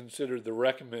wasn't considered the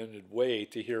recommended way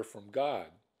to hear from God.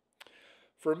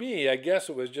 For me, I guess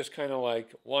it was just kind of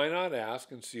like, why not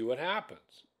ask and see what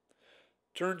happens?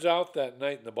 Turns out that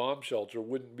night in the bomb shelter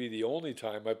wouldn't be the only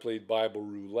time I played Bible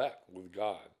roulette with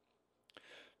God.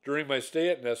 During my stay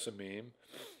at Nessamim,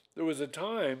 there was a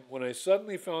time when I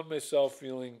suddenly found myself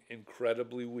feeling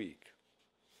incredibly weak.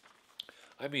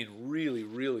 I mean, really,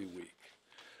 really weak.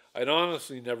 I'd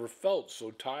honestly never felt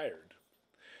so tired.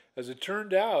 As it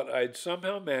turned out, I'd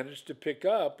somehow managed to pick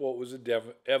up what was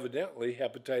evidently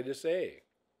hepatitis A.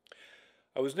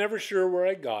 I was never sure where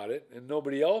I got it, and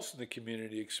nobody else in the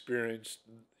community experienced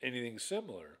anything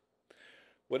similar.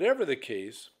 Whatever the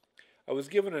case, I was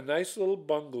given a nice little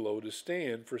bungalow to stay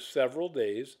in for several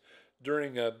days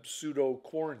during a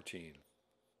pseudo-quarantine.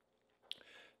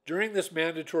 During this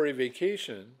mandatory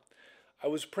vacation, I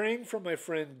was praying for my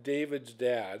friend David's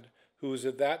dad, who was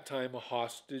at that time a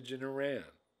hostage in Iran.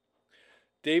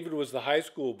 David was the high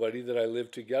school buddy that I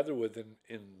lived together with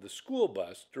in the school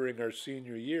bus during our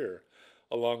senior year,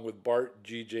 along with Bart,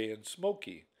 GJ, and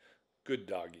Smokey, good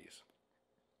doggies.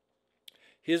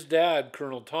 His dad,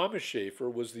 Colonel Thomas Schaefer,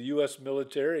 was the U.S.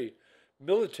 military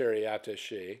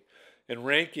attaché and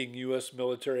ranking U.S.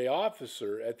 military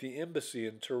officer at the embassy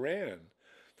in Tehran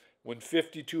when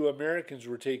 52 Americans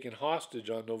were taken hostage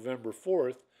on November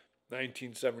 4th,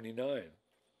 1979.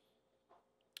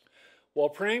 While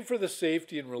praying for the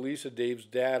safety and release of Dave's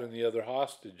dad and the other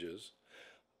hostages,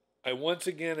 I once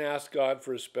again asked God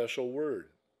for a special word.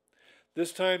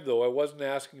 This time, though, I wasn't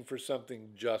asking for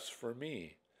something just for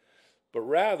me, but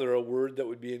rather a word that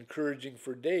would be encouraging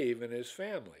for Dave and his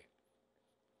family.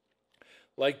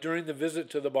 Like during the visit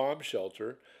to the bomb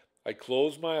shelter, I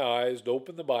closed my eyes,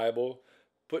 opened the Bible,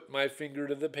 put my finger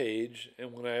to the page,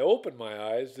 and when I opened my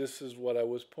eyes, this is what I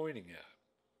was pointing at.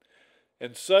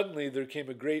 And suddenly there came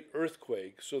a great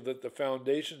earthquake, so that the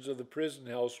foundations of the prison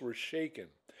house were shaken,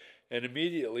 and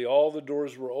immediately all the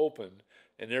doors were opened,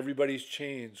 and everybody's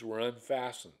chains were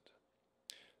unfastened.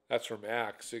 That's from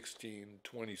Acts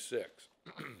 16:26.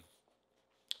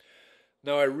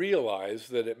 Now I realize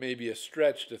that it may be a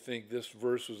stretch to think this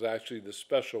verse was actually the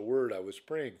special word I was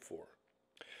praying for.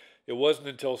 It wasn't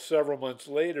until several months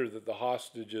later that the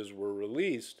hostages were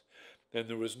released, and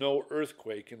there was no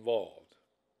earthquake involved.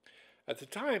 At the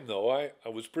time, though, I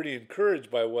was pretty encouraged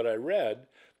by what I read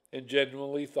and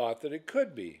genuinely thought that it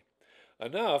could be,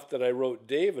 enough that I wrote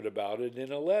David about it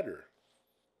in a letter.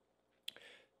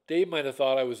 Dave might have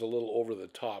thought I was a little over the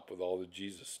top with all the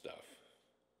Jesus stuff.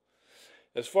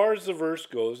 As far as the verse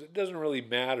goes, it doesn't really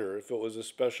matter if it was a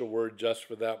special word just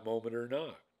for that moment or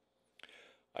not.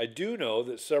 I do know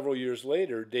that several years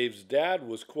later, Dave's dad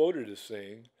was quoted as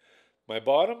saying, "My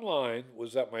bottom line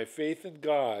was that my faith in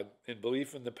God and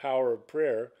belief in the power of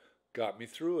prayer got me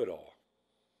through it all."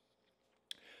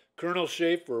 Colonel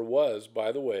Schaefer was,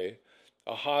 by the way,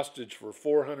 a hostage for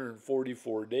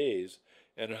 444 days,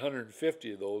 and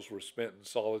 150 of those were spent in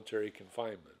solitary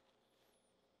confinement.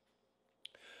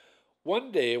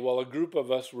 One day, while a group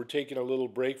of us were taking a little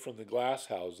break from the glass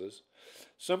houses,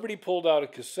 somebody pulled out a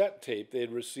cassette tape they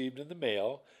had received in the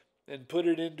mail and put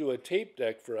it into a tape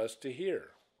deck for us to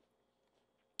hear.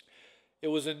 It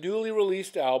was a newly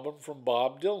released album from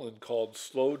Bob Dylan called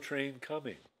Slow Train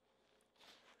Coming.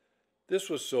 This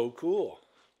was so cool.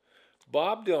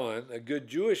 Bob Dylan, a good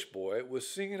Jewish boy, was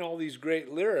singing all these great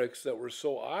lyrics that were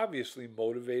so obviously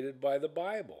motivated by the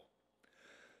Bible.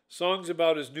 Songs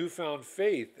about his newfound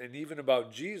faith and even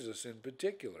about Jesus in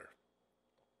particular.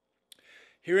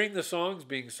 Hearing the songs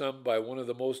being sung by one of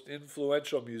the most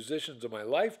influential musicians of my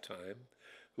lifetime,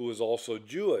 who was also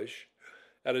Jewish,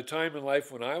 at a time in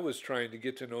life when I was trying to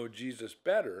get to know Jesus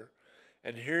better,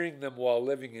 and hearing them while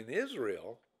living in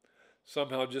Israel,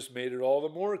 somehow just made it all the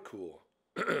more cool.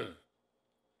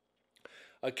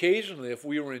 Occasionally, if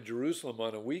we were in Jerusalem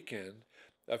on a weekend,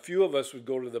 a few of us would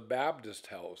go to the Baptist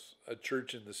House, a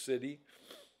church in the city,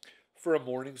 for a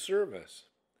morning service.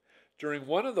 During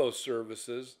one of those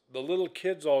services, the little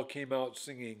kids all came out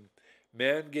singing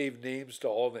Man Gave Names to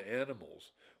All the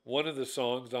Animals, one of the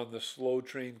songs on the Slow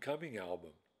Train Coming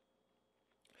album.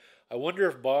 I wonder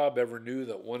if Bob ever knew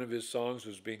that one of his songs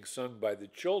was being sung by the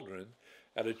children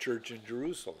at a church in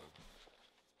Jerusalem.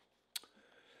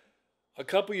 A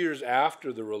couple years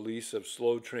after the release of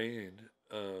Slow Train,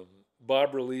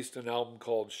 Bob released an album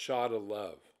called Shot of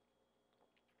Love.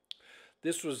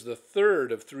 This was the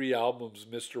third of 3 albums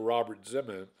Mr. Robert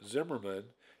Zimmerman,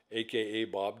 aka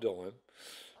Bob Dylan,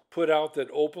 put out that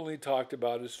openly talked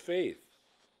about his faith.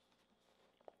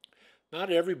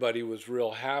 Not everybody was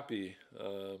real happy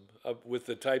with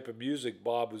the type of music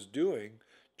Bob was doing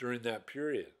during that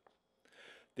period.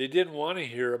 They didn't want to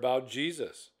hear about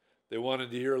Jesus. They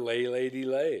wanted to hear Lay Lady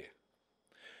Lay.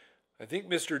 I think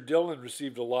Mr. Dylan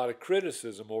received a lot of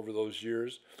criticism over those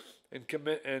years, and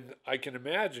I can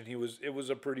imagine it was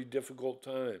a pretty difficult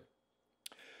time.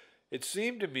 It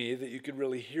seemed to me that you could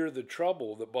really hear the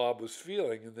trouble that Bob was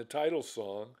feeling in the title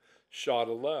song, Shot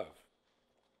of Love.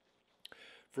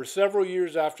 For several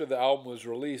years after the album was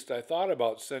released, I thought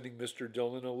about sending Mr.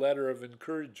 Dylan a letter of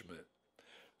encouragement,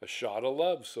 a shot of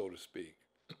love, so to speak.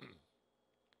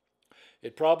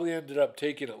 It probably ended up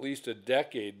taking at least a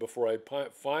decade before I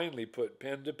finally put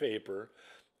pen to paper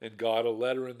and got a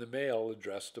letter in the mail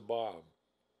addressed to Bob.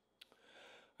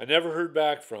 I never heard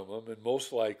back from him, and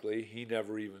most likely he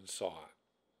never even saw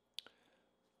it.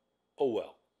 Oh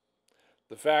well.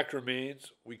 The fact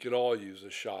remains, we could all use a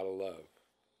shot of love.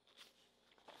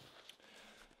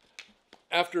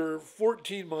 After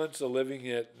 14 months of living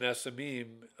at Nesamim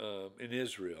in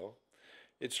Israel,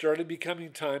 it started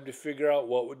becoming time to figure out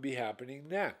what would be happening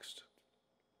next.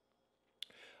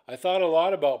 I thought a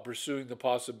lot about pursuing the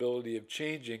possibility of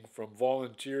changing from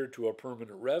volunteer to a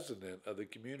permanent resident of the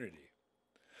community.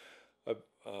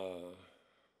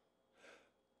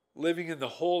 Living in the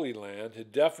Holy Land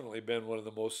had definitely been one of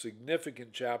the most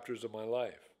significant chapters of my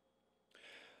life.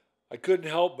 I couldn't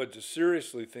help but to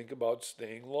seriously think about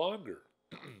staying longer.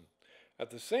 At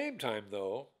the same time,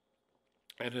 though,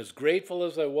 and as grateful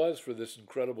as I was for this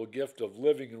incredible gift of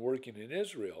living and working in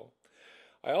Israel,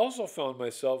 I also found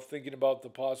myself thinking about a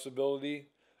possibility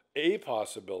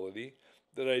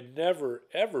that I'd never,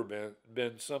 ever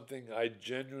been something I'd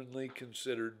genuinely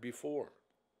considered before.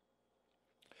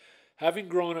 Having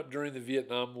grown up during the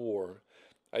Vietnam War,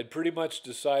 I'd pretty much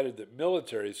decided that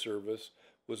military service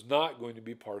was not going to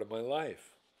be part of my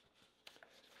life.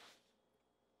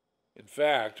 In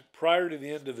fact, prior to the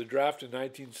end of the draft in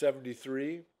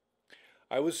 1973,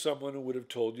 I was someone who would have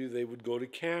told you they would go to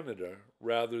Canada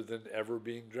rather than ever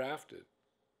being drafted.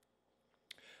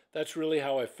 That's really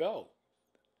how I felt.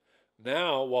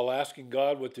 Now, while asking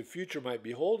God what the future might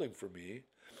be holding for me,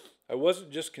 I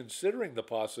wasn't just considering the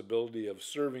possibility of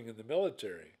serving in the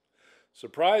military.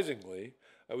 Surprisingly,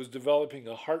 I was developing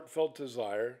a heartfelt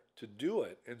desire to do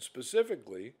it, and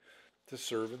specifically to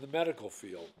serve in the medical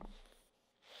field.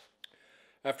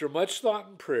 After much thought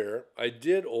and prayer, I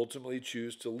did ultimately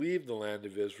choose to leave the land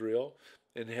of Israel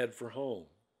and head for home.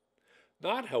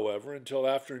 Not, however, until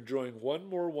after enjoying one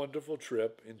more wonderful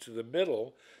trip into the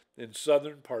middle and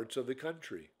southern parts of the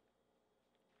country.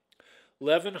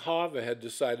 Lev and Hava had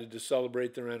decided to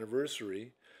celebrate their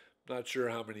anniversary, not sure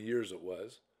how many years it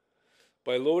was,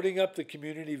 by loading up the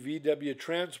community VW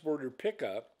transporter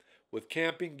pickup with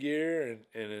camping gear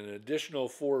and an additional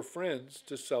 4 friends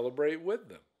to celebrate with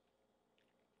them.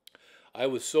 I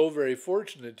was so very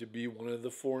fortunate to be one of the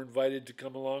 4 invited to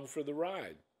come along for the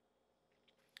ride.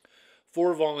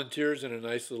 4 volunteers and a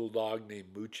nice little dog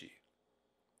named Moochie.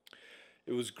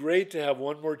 It was great to have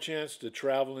one more chance to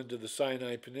travel into the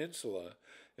Sinai Peninsula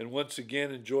and once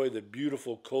again enjoy the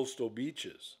beautiful coastal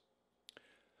beaches.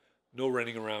 No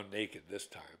running around naked this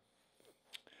time.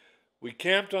 We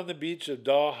camped on the beach of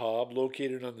Dahab,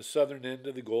 located on the southern end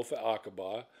of the Gulf of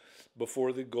Aqaba,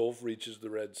 before the Gulf reaches the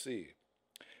Red Sea.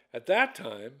 At that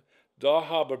time,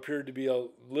 Dahab appeared to be a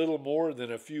little more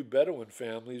than a few Bedouin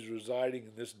families residing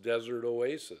in this desert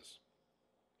oasis.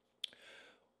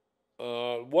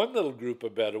 One little group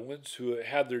of Bedouins who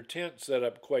had their tent set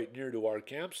up quite near to our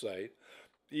campsite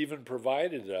even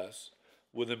provided us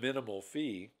with a minimal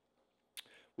fee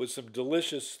with some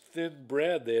delicious thin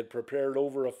bread they had prepared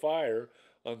over a fire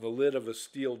on the lid of a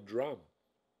steel drum.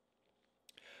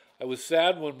 I was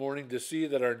sad one morning to see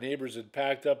that our neighbors had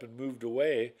packed up and moved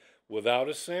away without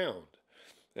a sound,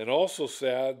 and also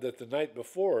sad that the night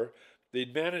before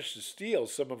they'd managed to steal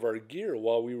some of our gear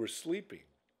while we were sleeping.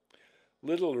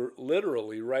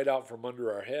 literally right out from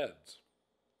under our heads.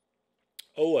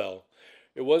 Oh well,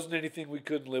 it wasn't anything we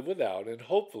couldn't live without, and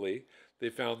hopefully they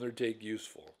found their take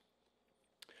useful.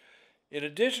 In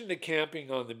addition to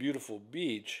camping on the beautiful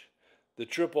beach, the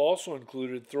trip also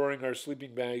included throwing our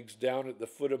sleeping bags down at the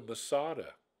foot of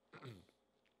Masada.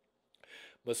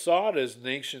 Masada is an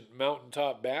ancient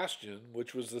mountaintop bastion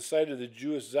which was the site of the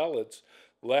Jewish zealots'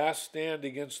 last stand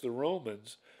against the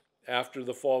Romans after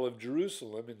the fall of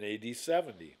Jerusalem in AD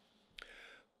 70.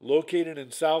 Located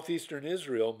in southeastern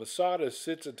Israel, Masada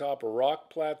sits atop a rock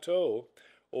plateau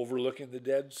overlooking the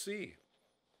Dead Sea.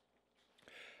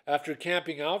 After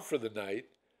camping out for the night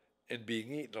and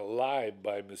being eaten alive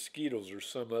by mosquitoes or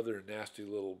some other nasty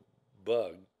little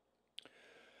bug,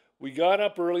 we got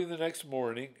up early the next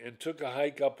morning and took a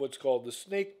hike up what's called the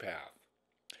Snake Path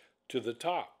to the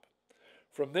top.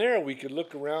 From there, we could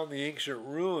look around the ancient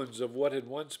ruins of what had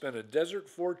once been a desert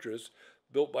fortress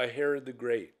built by Herod the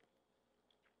Great.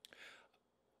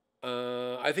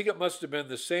 I think it must have been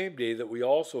the same day that we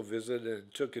also visited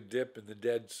and took a dip in the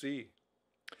Dead Sea.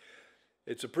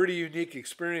 It's a pretty unique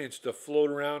experience to float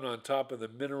around on top of the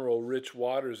mineral-rich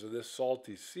waters of this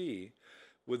salty sea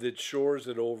with its shores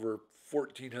at over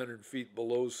 1,400 feet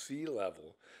below sea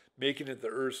level, making it the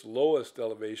Earth's lowest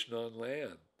elevation on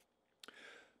land.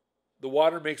 The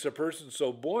water makes a person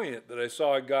so buoyant that I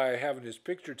saw a guy having his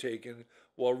picture taken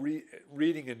while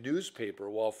reading a newspaper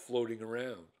while floating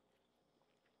around.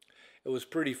 It was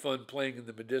pretty fun playing in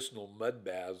the medicinal mud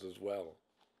baths as well.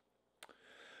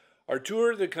 Our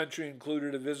tour of the country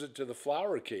included a visit to the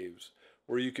flower caves,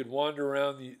 where you could wander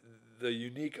around the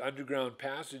unique underground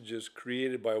passages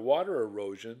created by water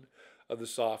erosion of the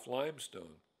soft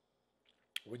limestone.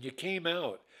 When you came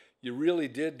out, you really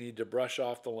did need to brush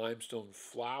off the limestone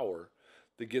flour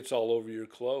that gets all over your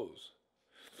clothes.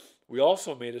 We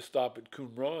also made a stop at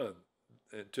Qumran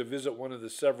to visit one of the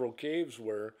several caves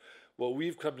where what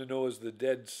we've come to know as the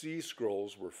Dead Sea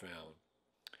Scrolls were found.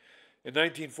 In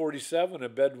 1947, a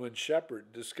Bedouin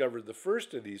shepherd discovered the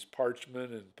first of these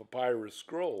parchment and papyrus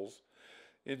scrolls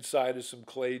inside of some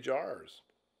clay jars.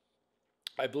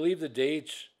 I believe the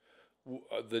dates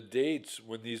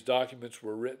when these documents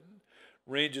were written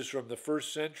ranges from the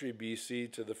 1st century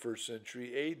BC to the 1st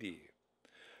century AD.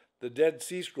 The Dead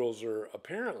Sea Scrolls are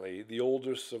apparently the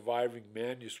oldest surviving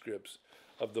manuscripts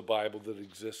of the Bible that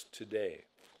exist today.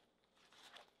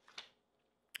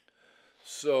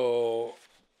 So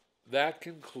that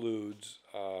concludes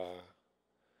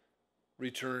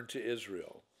Return to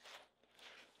Israel.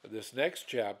 This next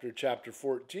chapter, chapter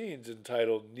 14, is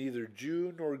entitled Neither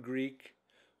Jew nor Greek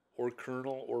or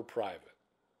Colonel or Private.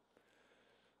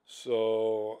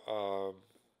 So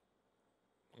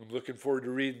I'm looking forward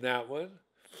to reading that one.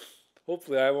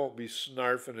 Hopefully I won't be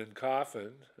snarfing and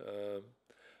coughing.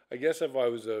 I guess if I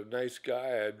was a nice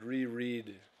guy, I'd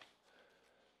reread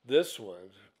this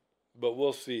one. But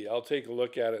we'll see. I'll take a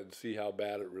look at it and see how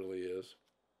bad it really is.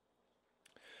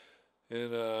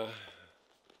 And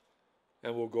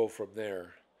we'll go from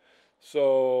there.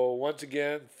 So once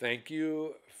again, thank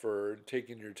you for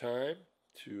taking your time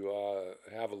to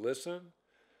have a listen.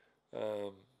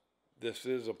 This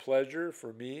is a pleasure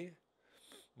for me.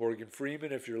 Morgan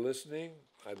Freeman, if you're listening,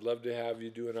 I'd love to have you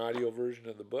do an audio version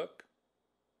of the book.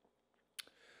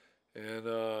 And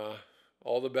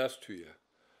all the best to you.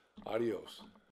 Adios.